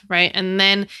worked, right? And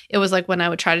then it was like when I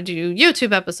would try to do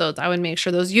YouTube episodes, I would make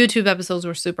sure those YouTube episodes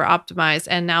were super optimized.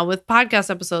 And now with podcast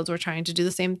episodes, we're trying to do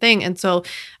the same thing. And so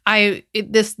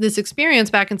this experience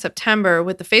back in September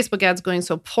with the Facebook ads going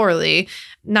so poorly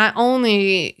not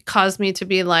only caused me to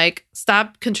be like,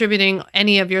 stop contributing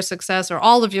any of your success or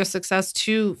all of your success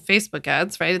to Facebook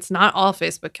ads, right? It's not all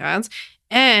Facebook ads.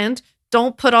 And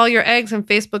don't put all your eggs in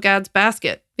Facebook ads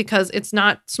basket, because it's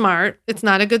not smart. It's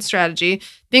not a good strategy.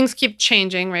 Things keep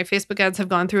changing, right? Facebook ads have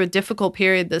gone through a difficult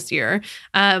period this year.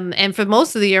 And for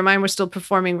most of the year, mine were still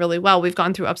performing really well. We've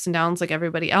gone through ups and downs like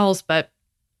everybody else, but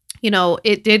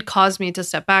it did cause me to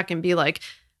step back and be like,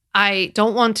 I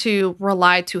don't want to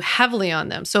rely too heavily on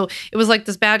them. So it was like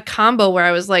this bad combo where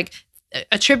I was like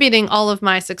attributing all of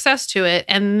my success to it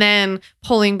and then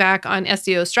pulling back on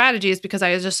SEO strategies because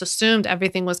I just assumed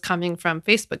everything was coming from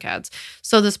Facebook ads.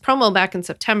 So this promo back in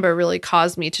September really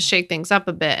caused me to shake things up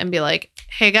a bit and be like,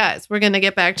 hey guys, we're going to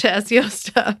get back to SEO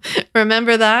stuff.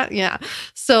 Remember that? Yeah.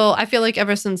 So I feel like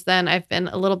ever since then, I've been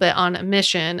a little bit on a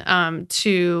mission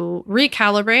to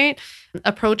recalibrate,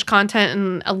 approach content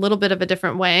in a little bit of a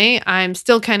different way. I'm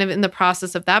still kind of in the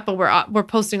process of that, but we're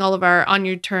posting all of our On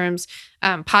Your Terms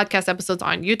podcast episodes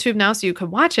on YouTube now, so you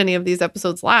can watch any of these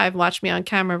episodes live. Watch me on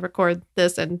camera, record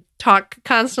this, and talk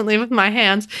constantly with my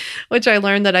hands, which I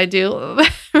learned that I do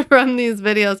from these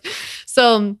videos.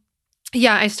 So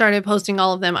yeah, I started posting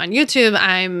all of them on YouTube.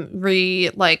 I'm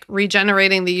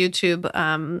regenerating the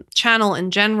YouTube channel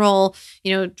in general,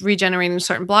 regenerating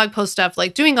certain blog post stuff,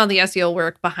 like doing all the SEO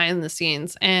work behind the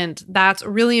scenes. And that's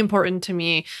really important to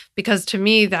me, because to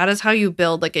me, that is how you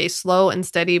build like a slow and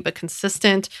steady but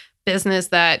consistent business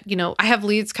that, I have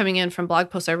leads coming in from blog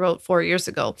posts I wrote 4 years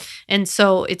ago. And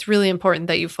so it's really important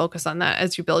that you focus on that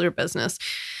as you build your business.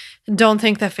 Don't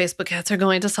think that Facebook ads are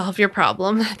going to solve your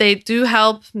problem. They do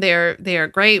help. They are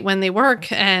great when they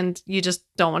work, and you just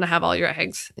don't want to have all your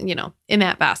eggs, in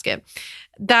that basket.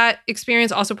 That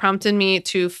experience also prompted me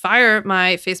to fire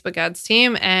my Facebook ads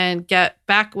team and get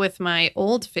back with my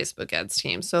old Facebook ads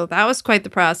team. So that was quite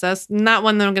the process. Not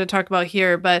one that I'm going to talk about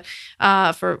here, but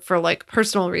for like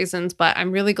personal reasons. But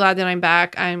I'm really glad that I'm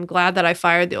back. I'm glad that I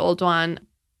fired the old one.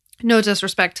 No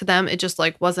disrespect to them. It just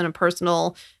wasn't a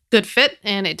personal good fit,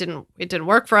 and it didn't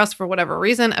work for us for whatever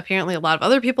reason. Apparently a lot of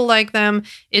other people like them.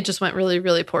 It just went really,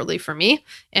 really poorly for me.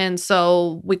 And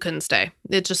so we couldn't stay.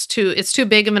 It's too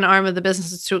big of an arm of the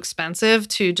business. It's too expensive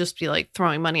to just be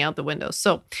throwing money out the window.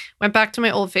 So went back to my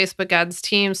old Facebook ads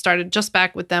team, started just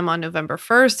back with them on November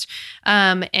 1st.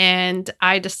 And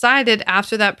I decided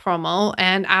after that promo,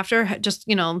 and after just,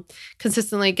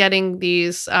 consistently getting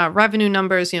these revenue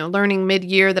numbers, learning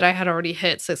mid-year that I had already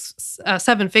hit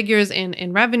 7 figures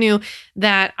in revenue,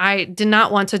 that I did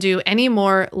not want to do any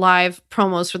more live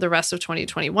promos for the rest of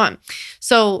 2021.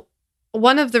 So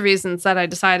one of the reasons that I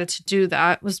decided to do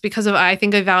that was because of, I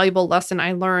think, a valuable lesson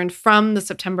I learned from the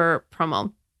September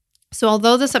promo. So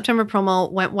although the September promo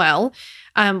went well,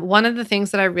 one of the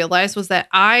things that I realized was that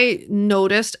I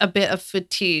noticed a bit of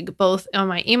fatigue, both on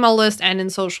my email list and in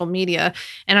social media.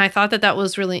 And I thought that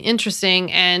was really interesting,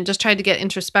 and just tried to get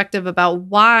introspective about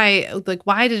why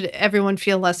did everyone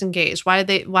feel less engaged?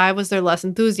 Why was there less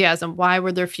enthusiasm? Why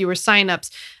were there fewer signups?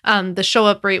 The show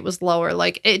up rate was lower.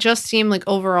 It just seemed like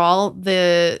overall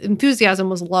the enthusiasm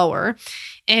was lower.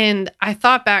 And I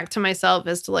thought back to myself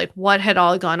as to what had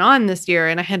all gone on this year.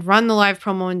 And I had run the live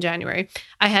promo in January.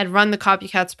 I had run the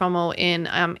Copycats promo in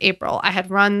April. I had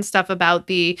run stuff about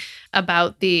the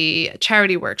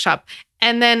charity workshop.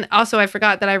 And then also I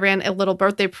forgot that I ran a little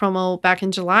birthday promo back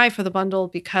in July for the bundle,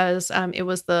 because it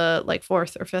was the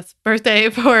 4th or 5th birthday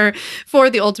for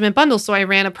the Ultimate Bundle. So I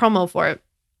ran a promo for it.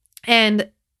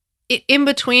 And in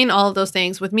between all of those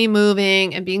things, with me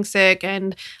moving and being sick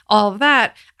and all of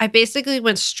that, I basically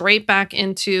went straight back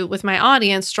into, with my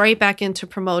audience, straight back into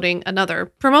promoting another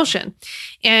promotion.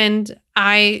 And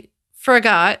I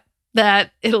forgot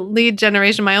that lead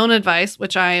generation, my own advice,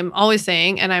 which I'm always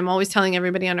saying, and I'm always telling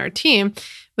everybody on our team,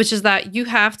 which is that you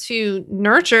have to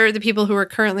nurture the people who are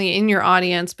currently in your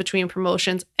audience between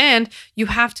promotions, and you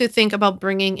have to think about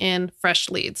bringing in fresh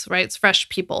leads, right? It's fresh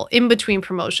people in between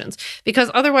promotions,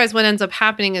 because otherwise what ends up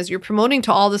happening is you're promoting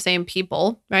to all the same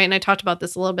people, right? And I talked about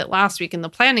this a little bit last week in the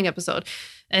planning episode,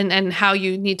 and how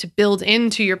you need to build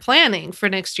into your planning for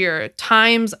next year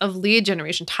times of lead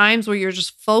generation, times where you're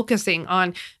just focusing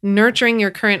on nurturing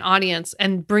your current audience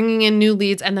and bringing in new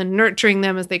leads and then nurturing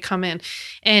them as they come in.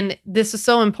 And this is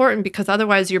so important, because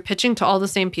otherwise you're pitching to all the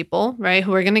same people, right,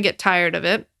 who are going to get tired of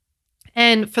it.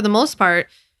 And for the most part,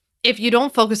 if you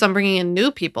don't focus on bringing in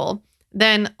new people,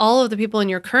 then all of the people in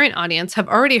your current audience have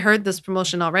already heard this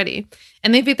promotion already.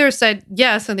 And they've either said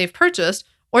yes and they've purchased,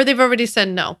 or they've already said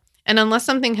no. And unless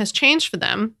something has changed for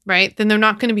them, right, then they're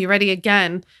not going to be ready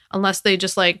again unless they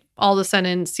just all of a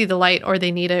sudden see the light, or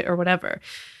they need it, or whatever.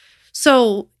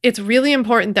 So it's really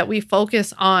important that we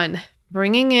focus on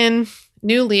bringing in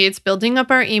new leads, building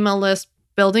up our email list,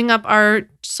 building up our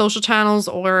social channels,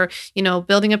 or,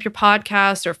 building up your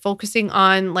podcast, or focusing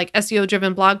on SEO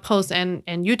driven blog posts and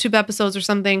YouTube episodes or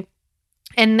something.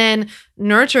 And then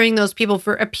nurturing those people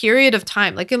for a period of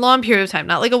time, a long period of time,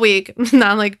 not a week,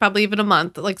 not probably even a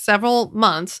month, several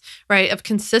months, right, of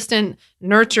consistent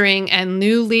nurturing and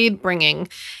new lead bringing.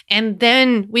 And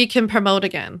then we can promote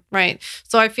again, right?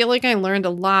 So I feel like I learned a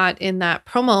lot in that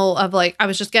promo of I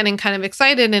was just getting kind of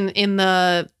excited in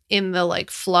the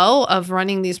flow of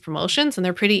running these promotions, and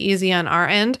they're pretty easy on our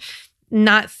end.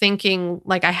 not thinking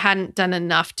like I hadn't done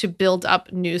enough to build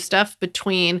up new stuff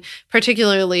between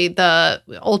particularly the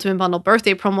Ultimate Bundle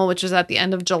birthday promo, which is at the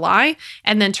end of July,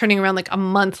 and then turning around like a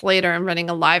month later and running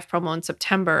a live promo in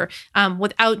September,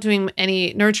 without doing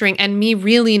any nurturing, and me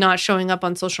really not showing up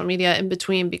on social media in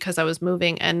between because I was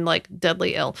moving and like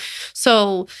deadly ill.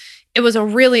 So it was a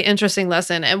really interesting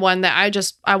lesson, and one that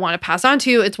I want to pass on to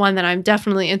you. It's one that I'm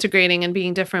definitely integrating and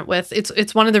being different with.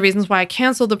 It's one of the reasons why I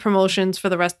canceled the promotions for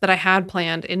the rest that I had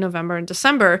planned in November and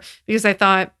December, because I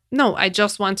thought, no, I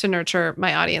just want to nurture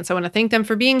my audience. I want to thank them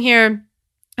for being here.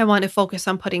 I want to focus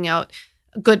on putting out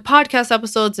good podcast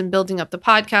episodes and building up the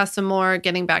podcast some more,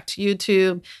 getting back to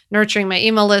YouTube, nurturing my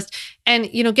email list,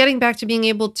 and, getting back to being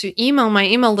able to email my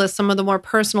email list some of the more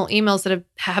personal emails that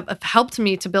have helped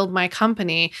me to build my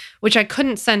company, which I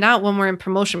couldn't send out when we're in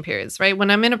promotion periods, right? When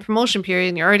I'm in a promotion period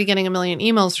and you're already getting a million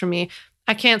emails from me,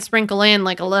 I can't sprinkle in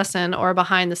like a lesson or a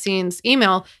behind the scenes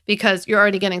email because you're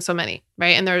already getting so many,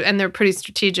 right? And they're pretty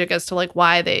strategic as to like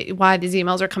why these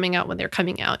emails are coming out when they're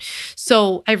coming out.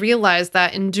 So I realized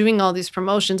that in doing all these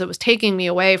promotions, it was taking me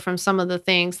away from some of the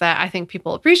things that I think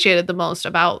people appreciated the most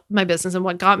about my business and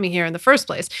what got me here in the first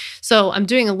place. So I'm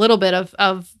doing a little bit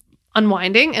of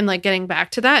unwinding and like getting back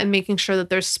to that and making sure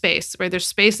that there's space, right? There's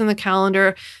space in the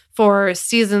calendar for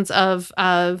seasons of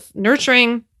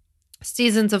nurturing,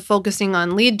 seasons of focusing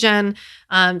on lead gen,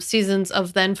 seasons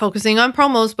of then focusing on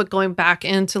promos, but going back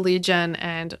into lead gen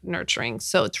and nurturing.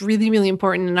 So it's really, really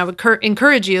important. And I would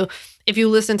encourage you, if you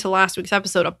listen to last week's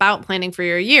episode about planning for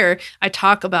your year, I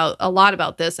talk about a lot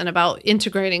about this and about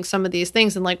integrating some of these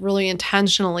things and like really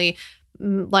intentionally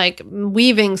like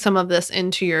weaving some of this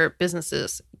into your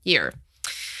business's year.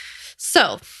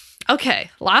 So, okay,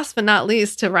 last but not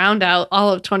least, to round out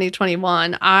all of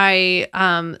 2021, I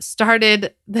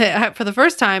started for the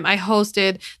first time, I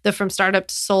hosted the From Startup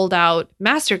to Sold Out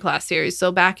Masterclass series.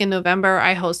 So back in November,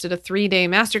 I hosted a 3-day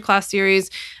masterclass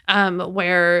series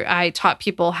where I taught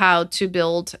people how to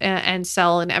build and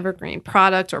sell an evergreen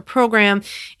product or program.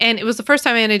 And it was the first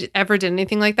time I ever did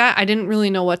anything like that. I didn't really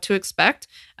know what to expect.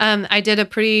 I did a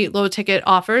pretty low ticket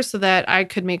offer so that I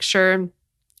could make sure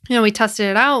we tested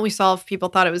it out. We saw if people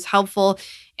thought it was helpful.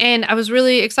 And I was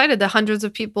really excited that hundreds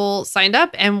of people signed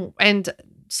up. And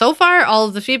so far, all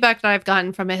of the feedback that I've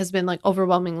gotten from it has been like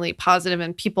overwhelmingly positive.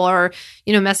 And people are,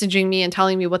 messaging me and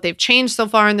telling me what they've changed so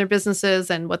far in their businesses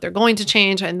and what they're going to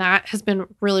change. And that has been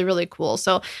really, really cool.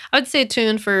 So I would stay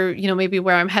tuned for, maybe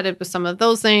where I'm headed with some of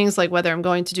those things, like whether I'm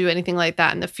going to do anything like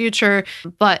that in the future.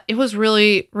 But it was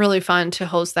really, really fun to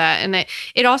host that. And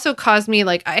it also caused me,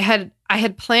 like, I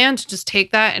had planned to just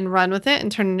take that and run with it and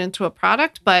turn it into a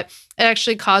product, but it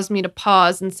actually caused me to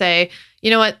pause and say, you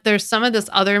know what, there's some of this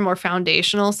other more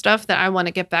foundational stuff that I want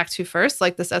to get back to first,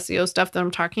 like this SEO stuff that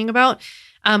I'm talking about,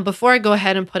 before I go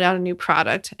ahead and put out a new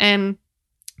product. And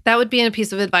that would be a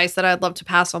piece of advice that I'd love to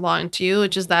pass along to you,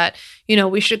 which is that,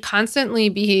 we should constantly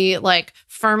be like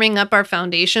firming up our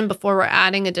foundation before we're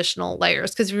adding additional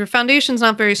layers. Because if your foundation's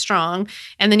not very strong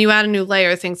and then you add a new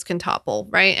layer, things can topple,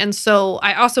 right? And so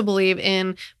I also believe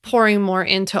in pouring more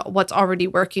into what's already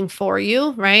working for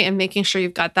you, right? And making sure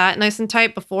you've got that nice and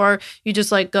tight before you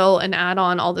just like go and add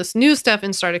on all this new stuff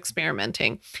and start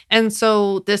experimenting. And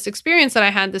so this experience that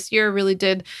I had this year really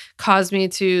did cause me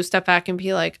to step back and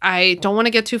be like, I don't want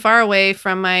to get too far away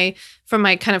from my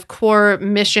kind of core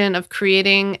mission of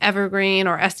creating evergreen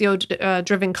or SEO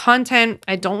driven content.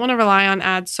 I don't want to rely on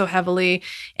ads so heavily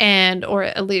or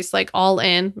at least like all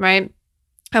in, right?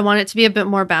 I want it to be a bit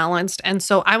more balanced. And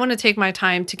so I want to take my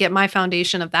time to get my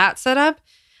foundation of that set up.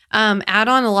 Add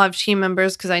on a lot of team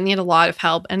members because I need a lot of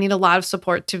help. I need a lot of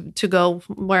support to go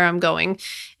where I'm going.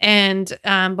 And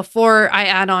before I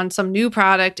add on some new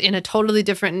product in a totally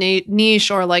different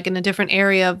niche or like in a different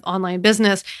area of online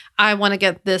business, I want to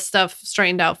get this stuff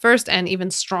straightened out first and even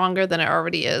stronger than it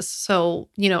already is. So,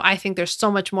 I think there's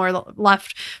so much more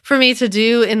left for me to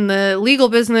do in the legal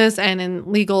business and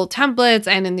in legal templates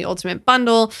and in the Ultimate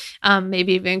Bundle,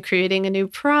 maybe even creating a new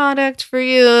product for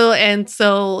you. And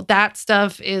so that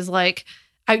stuff is like,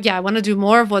 I want to do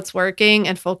more of what's working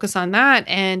and focus on that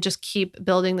and just keep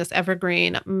building this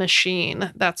evergreen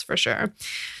machine. That's for sure.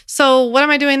 So what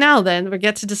am I doing now then? We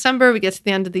get to December, we get to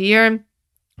the end of the year.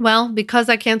 Well, because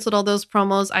I canceled all those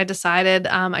promos, I decided,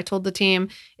 I told the team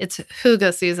it's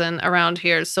hygge season around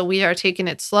here. So we are taking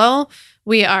it slow.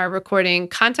 We are recording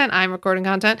content. I'm recording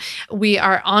content. We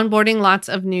are onboarding lots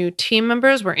of new team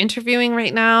members. We're interviewing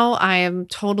right now. I am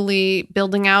totally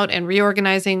building out and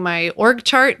reorganizing my org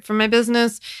chart for my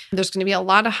business. There's going to be a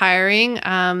lot of hiring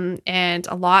and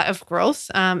a lot of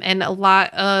growth and a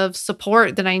lot of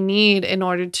support that I need in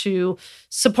order to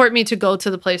support me to go to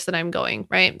the place that I'm going,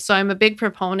 right? So I'm a big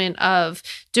proponent of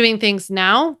doing things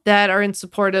now that are in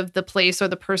support of the place or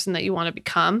the person that you want to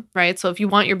become, right? So if you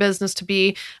want your business to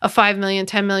be a $5 million,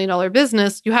 $10 million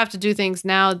business, you have to do things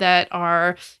now that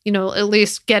are, at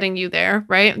least getting you there,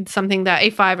 right? Something that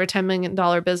a $5 or $10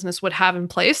 million business would have in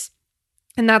place.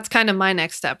 And that's kind of my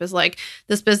next step is like,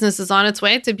 this business is on its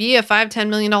way to be a $5-10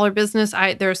 million business.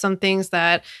 There are some things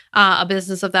that a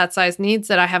business of that size needs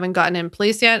that I haven't gotten in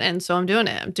place yet. And so I'm doing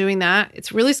it. I'm doing that.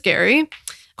 It's really scary.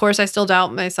 Of course, I still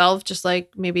doubt myself, just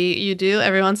like maybe you do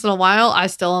every once in a while. I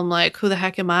still am like, who the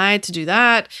heck am I to do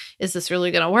that? Is this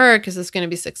really going to work? Is this going to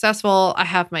be successful? I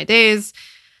have my days.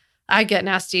 I get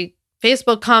nasty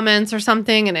Facebook comments or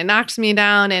something and it knocks me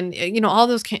down and, all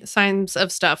those signs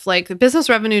of stuff. Like the business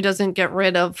revenue doesn't get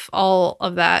rid of all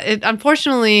of that.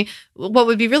 Unfortunately, what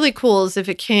would be really cool is if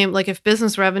it came, like if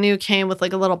business revenue came with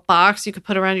like a little box you could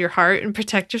put around your heart and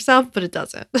protect yourself, but it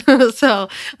doesn't. So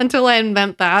until I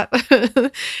invent that,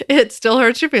 it still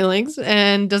hurts your feelings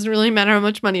and doesn't really matter how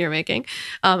much money you're making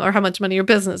or how much money your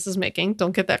business is making.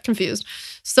 Don't get that confused.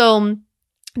 So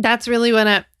that's really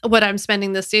what I'm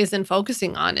spending this season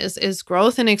focusing on is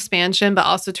growth and expansion, but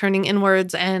also turning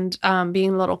inwards and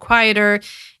being a little quieter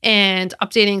and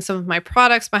updating some of my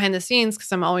products behind the scenes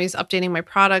because I'm always updating my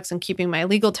products and keeping my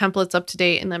legal templates up to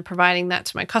date and then providing that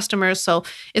to my customers. So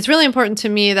it's really important to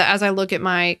me that as I look at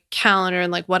my calendar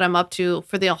and like what I'm up to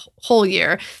for the whole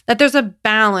year, that there's a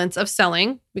balance of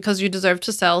selling because you deserve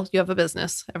to sell. You have a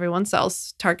business. Everyone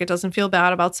sells. Target doesn't feel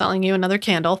bad about selling you another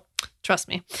candle. Trust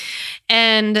me.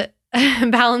 And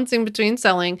balancing between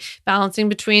selling, balancing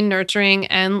between nurturing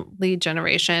and lead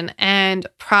generation and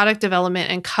product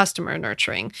development and customer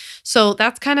nurturing. So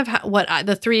that's kind of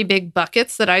the three big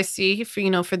buckets that I see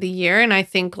for the year. And I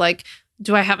think like,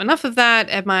 do I have enough of that?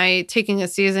 Am I taking a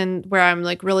season where I'm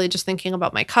like really just thinking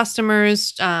about my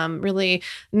customers, really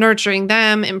nurturing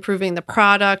them, improving the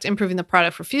product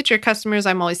for future customers?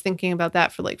 I'm always thinking about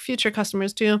that for like future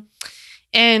customers too.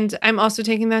 And I'm also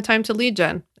taking that time to lead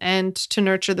gen and to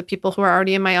nurture the people who are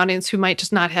already in my audience who might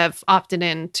just not have opted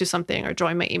in to something or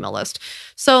joined my email list.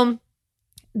 So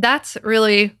that's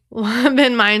really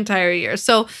been my entire year.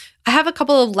 So I have a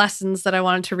couple of lessons that I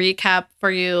wanted to recap for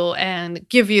you and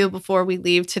give you before we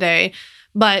leave today.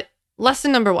 But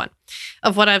lesson number one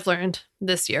of what I've learned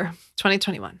this year,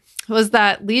 2021, was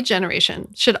that lead generation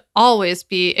should always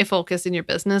be a focus in your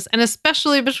business and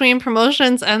especially between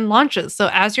promotions and launches. So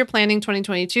as you're planning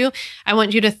 2022, I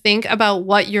want you to think about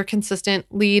what your consistent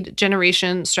lead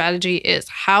generation strategy is.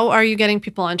 How are you getting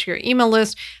people onto your email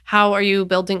list? How are you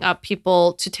building up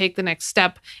people to take the next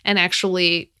step and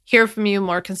actually hear from you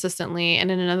more consistently and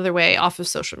in another way off of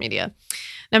social media?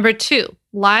 Number two,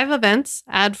 live events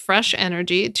add fresh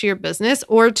energy to your business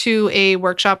or to a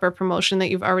workshop or promotion that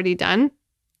you've already done.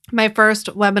 My first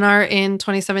webinar in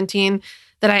 2017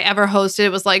 that I ever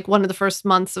hosted was like one of the first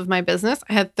months of my business.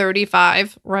 I had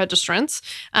 35 registrants.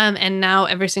 And now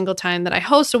every single time that I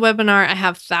host a webinar, I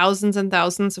have thousands and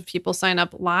thousands of people sign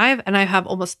up live. And I have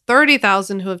almost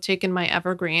 30,000 who have taken my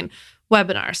evergreen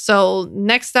webinar. So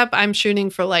next up, I'm shooting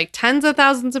for like tens of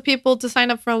thousands of people to sign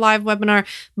up for a live webinar,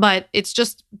 but it's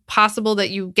just possible that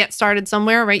you get started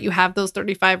somewhere, right? You have those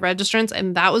 35 registrants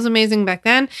and that was amazing back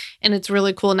then. And it's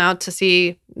really cool now to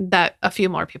see that a few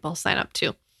more people sign up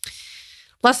too.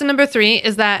 Lesson number three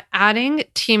is that adding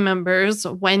team members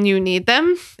when you need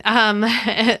them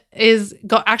is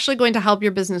actually going to help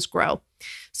your business grow.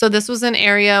 So this was an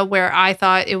area where I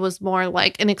thought it was more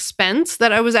like an expense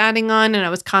that I was adding on. And I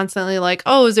was constantly like,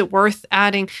 oh, is it worth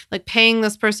adding, like paying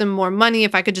this person more money?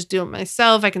 If I could just do it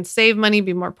myself, I can save money,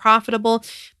 be more profitable.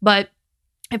 But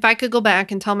if I could go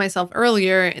back and tell myself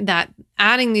earlier that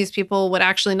adding these people would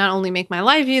actually not only make my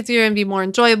life easier and be more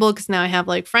enjoyable because now I have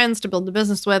like friends to build the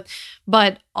business with,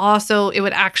 but also it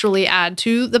would actually add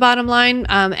to the bottom line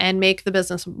and make the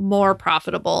business more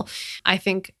profitable. I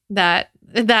think that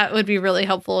would be really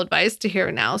helpful advice to hear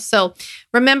now. So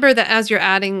remember that as you're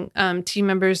adding team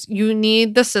members, you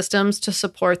need the systems to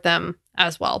support them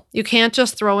as well. You can't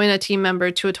just throw in a team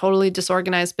member to a totally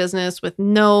disorganized business with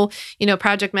no,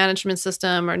 project management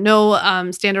system or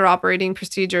no standard operating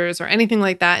procedures or anything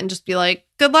like that and just be like,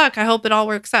 good luck. I hope it all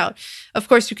works out. Of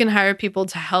course, you can hire people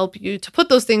to help you to put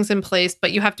those things in place,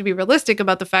 but you have to be realistic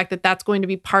about the fact that that's going to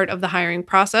be part of the hiring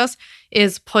process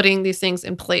is putting these things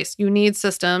in place. You need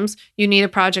systems. You need a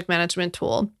project management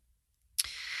tool.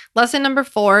 Lesson number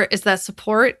 4 is that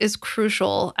support is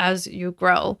crucial as you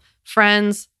grow.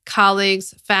 Friends,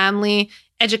 colleagues, family,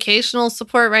 educational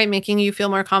support, right? Making you feel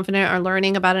more confident or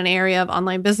learning about an area of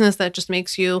online business that just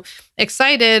makes you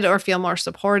excited or feel more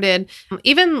supported.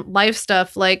 Even life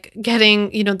stuff like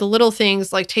getting, the little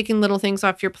things, like taking little things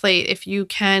off your plate. If you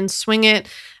can swing it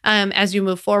as you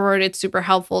move forward, it's super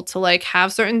helpful to like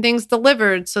have certain things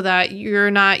delivered so that you're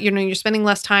not, you're spending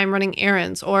less time running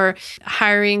errands, or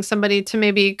hiring somebody to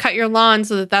maybe cut your lawn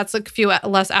so that that's a few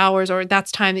less hours, or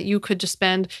that's time that you could just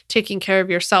spend taking care of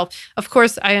yourself. Of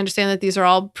course, I understand that these are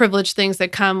all privileged things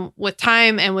that come with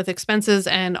time and with expenses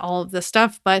and all of this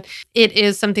stuff, but it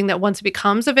is something that once it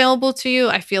becomes available to you,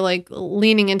 I feel like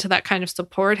leaning into that kind of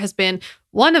support has been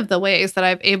one of the ways that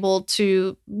I've able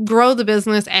to grow the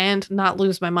business and not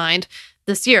lose my mind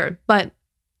this year. But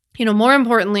more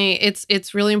importantly,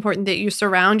 it's really important that you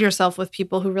surround yourself with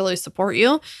people who really support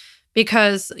you,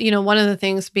 because one of the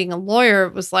things being a lawyer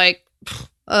was like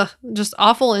just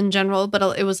awful in general,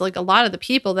 but it was like a lot of the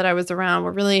people that I was around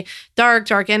were really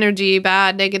dark energy,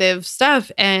 bad, negative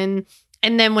stuff. And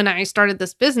then when I started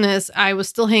this business, I was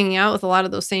still hanging out with a lot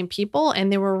of those same people,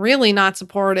 and they were really not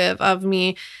supportive of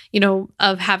me,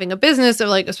 of having a business, or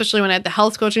like, especially when I had the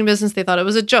health coaching business, they thought it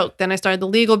was a joke. Then I started the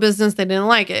legal business. They didn't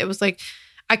like it. It was like,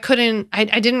 I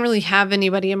didn't really have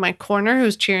anybody in my corner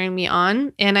who's cheering me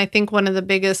on. And I think one of the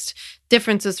biggest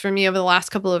differences for me over the last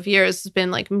couple of years has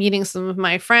been like meeting some of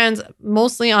my friends,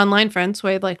 mostly online friends who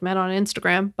I like met on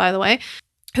Instagram, by the way,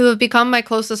 who have become my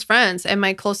closest friends and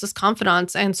my closest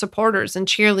confidants and supporters and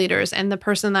cheerleaders, and the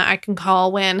person that I can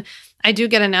call when I do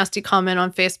get a nasty comment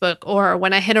on Facebook, or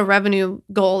when I hit a revenue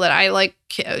goal that I like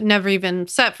never even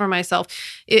set for myself.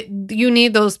 You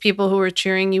need those people who are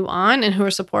cheering you on and who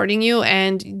are supporting you,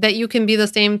 and that you can be the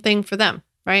same thing for them,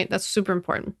 right? That's super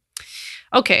important.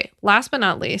 Okay, last but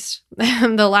not least,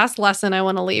 the last lesson I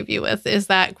want to leave you with is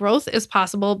that growth is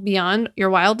possible beyond your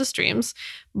wildest dreams.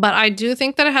 But I do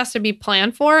think that it has to be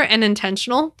planned for and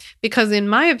intentional, because in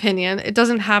my opinion, it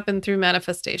doesn't happen through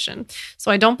manifestation.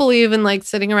 So I don't believe in like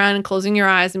sitting around and closing your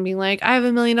eyes and being like, I have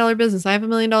 $1 million business. I have $1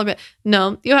 million business.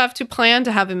 No, you have to plan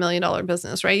to have $1 million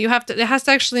business, right? It has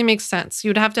to actually make sense.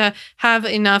 You'd have to have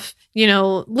enough,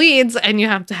 leads, and you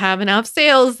have to have enough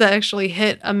sales that actually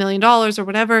hit $1 million or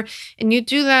whatever. And you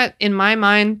do that, in my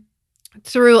mind,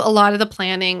 through a lot of the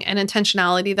planning and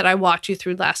intentionality that I walked you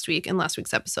through last week in last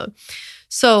week's episode.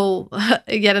 So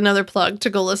yet another plug to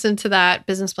go listen to that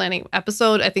business planning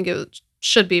episode. I think it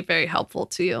should be very helpful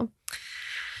to you.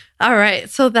 All right.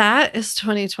 So that is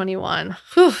 2021.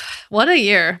 Whew, what a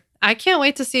year. I can't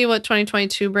wait to see what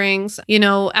 2022 brings.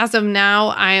 As of now,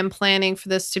 I am planning for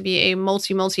this to be a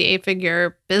multi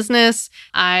 8-figure business.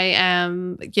 I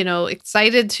am,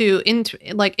 excited to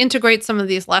integrate some of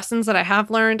these lessons that I have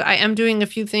learned. I am doing a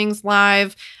few things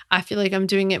live. I feel like I'm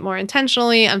doing it more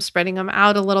intentionally. I'm spreading them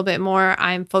out a little bit more.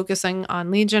 I'm focusing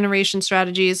on lead generation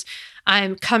strategies.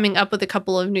 I'm coming up with a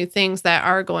couple of new things that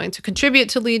are going to contribute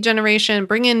to lead generation,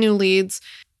 bring in new leads.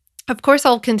 Of course,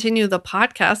 I'll continue the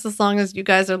podcast as long as you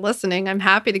guys are listening. I'm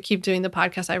happy to keep doing the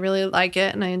podcast. I really like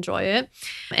it and I enjoy it.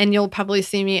 And you'll probably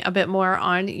see me a bit more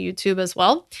on YouTube as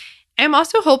well. I'm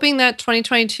also hoping that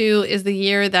 2022 is the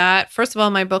year that, first of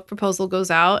all, my book proposal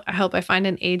goes out. I hope I find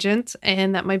an agent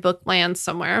and that my book lands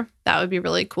somewhere. That would be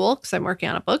really cool because I'm working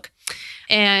on a book.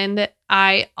 And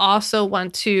I also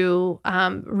want to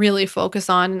really focus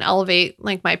on and elevate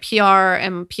like my PR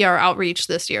and PR outreach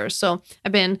this year. So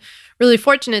I've been really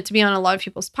fortunate to be on a lot of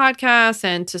people's podcasts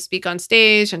and to speak on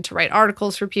stage and to write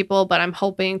articles for people. But I'm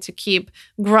hoping to keep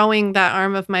growing that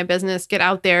arm of my business, get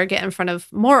out there, get in front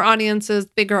of more audiences,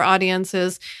 bigger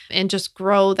audiences, and just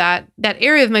grow that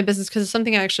area of my business because it's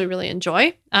something I actually really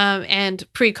enjoy. And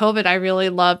pre-COVID, I really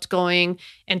loved going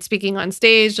and speaking on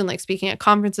stage and like speaking at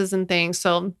conferences and things.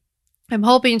 So I'm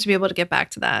hoping to be able to get back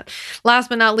to that. Last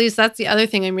but not least, that's the other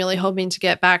thing I'm really hoping to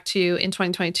get back to in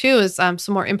 2022 is some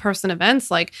more in-person events.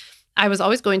 Like I was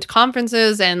always going to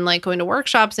conferences and like going to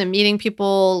workshops and meeting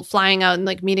people, flying out and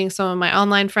like meeting some of my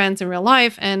online friends in real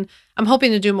life. And I'm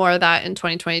hoping to do more of that in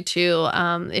 2022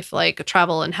 if like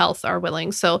travel and health are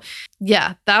willing. So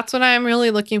yeah, that's what I'm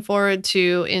really looking forward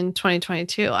to in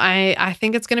 2022. I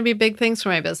think it's going to be big things for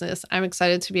my business. I'm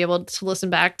excited to be able to listen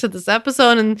back to this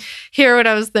episode and hear what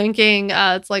I was thinking.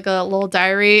 It's like a little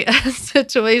diary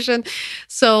situation.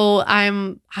 So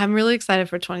I'm really excited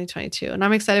for 2022, and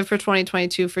I'm excited for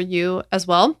 2022 for you as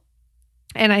well.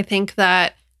 And I think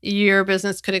that your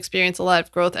business could experience a lot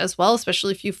of growth as well,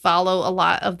 especially if you follow a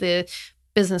lot of the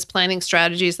business planning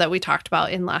strategies that we talked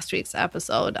about in last week's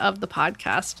episode of the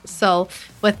podcast. So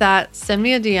with that, send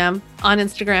me a DM on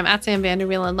Instagram at Sam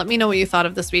Vanderwielen. Let me know what you thought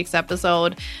of this week's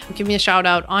episode. Give me a shout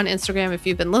out on Instagram if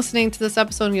you've been listening to this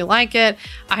episode and you like it.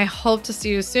 I hope to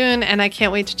see you soon, and I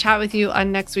can't wait to chat with you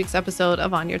on next week's episode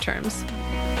of On Your Terms.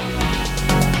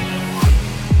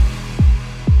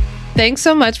 Thanks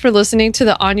so much for listening to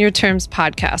the On Your Terms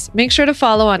podcast. Make sure to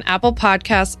follow on Apple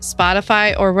Podcasts,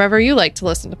 Spotify, or wherever you like to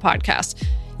listen to podcasts.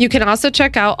 You can also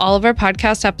check out all of our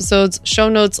podcast episodes, show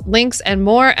notes, links, and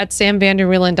more at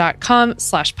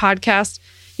samvanderwielen.com/podcast.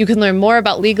 You can learn more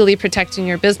about legally protecting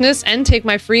your business and take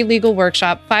my free legal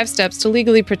workshop, 5 Steps to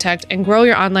Legally Protect and Grow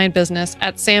Your Online Business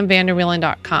at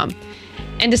samvanderwielen.com.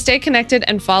 And to stay connected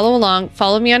and follow along,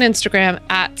 follow me on Instagram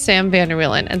at Sam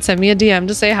Vanderwielen and send me a DM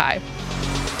to say hi.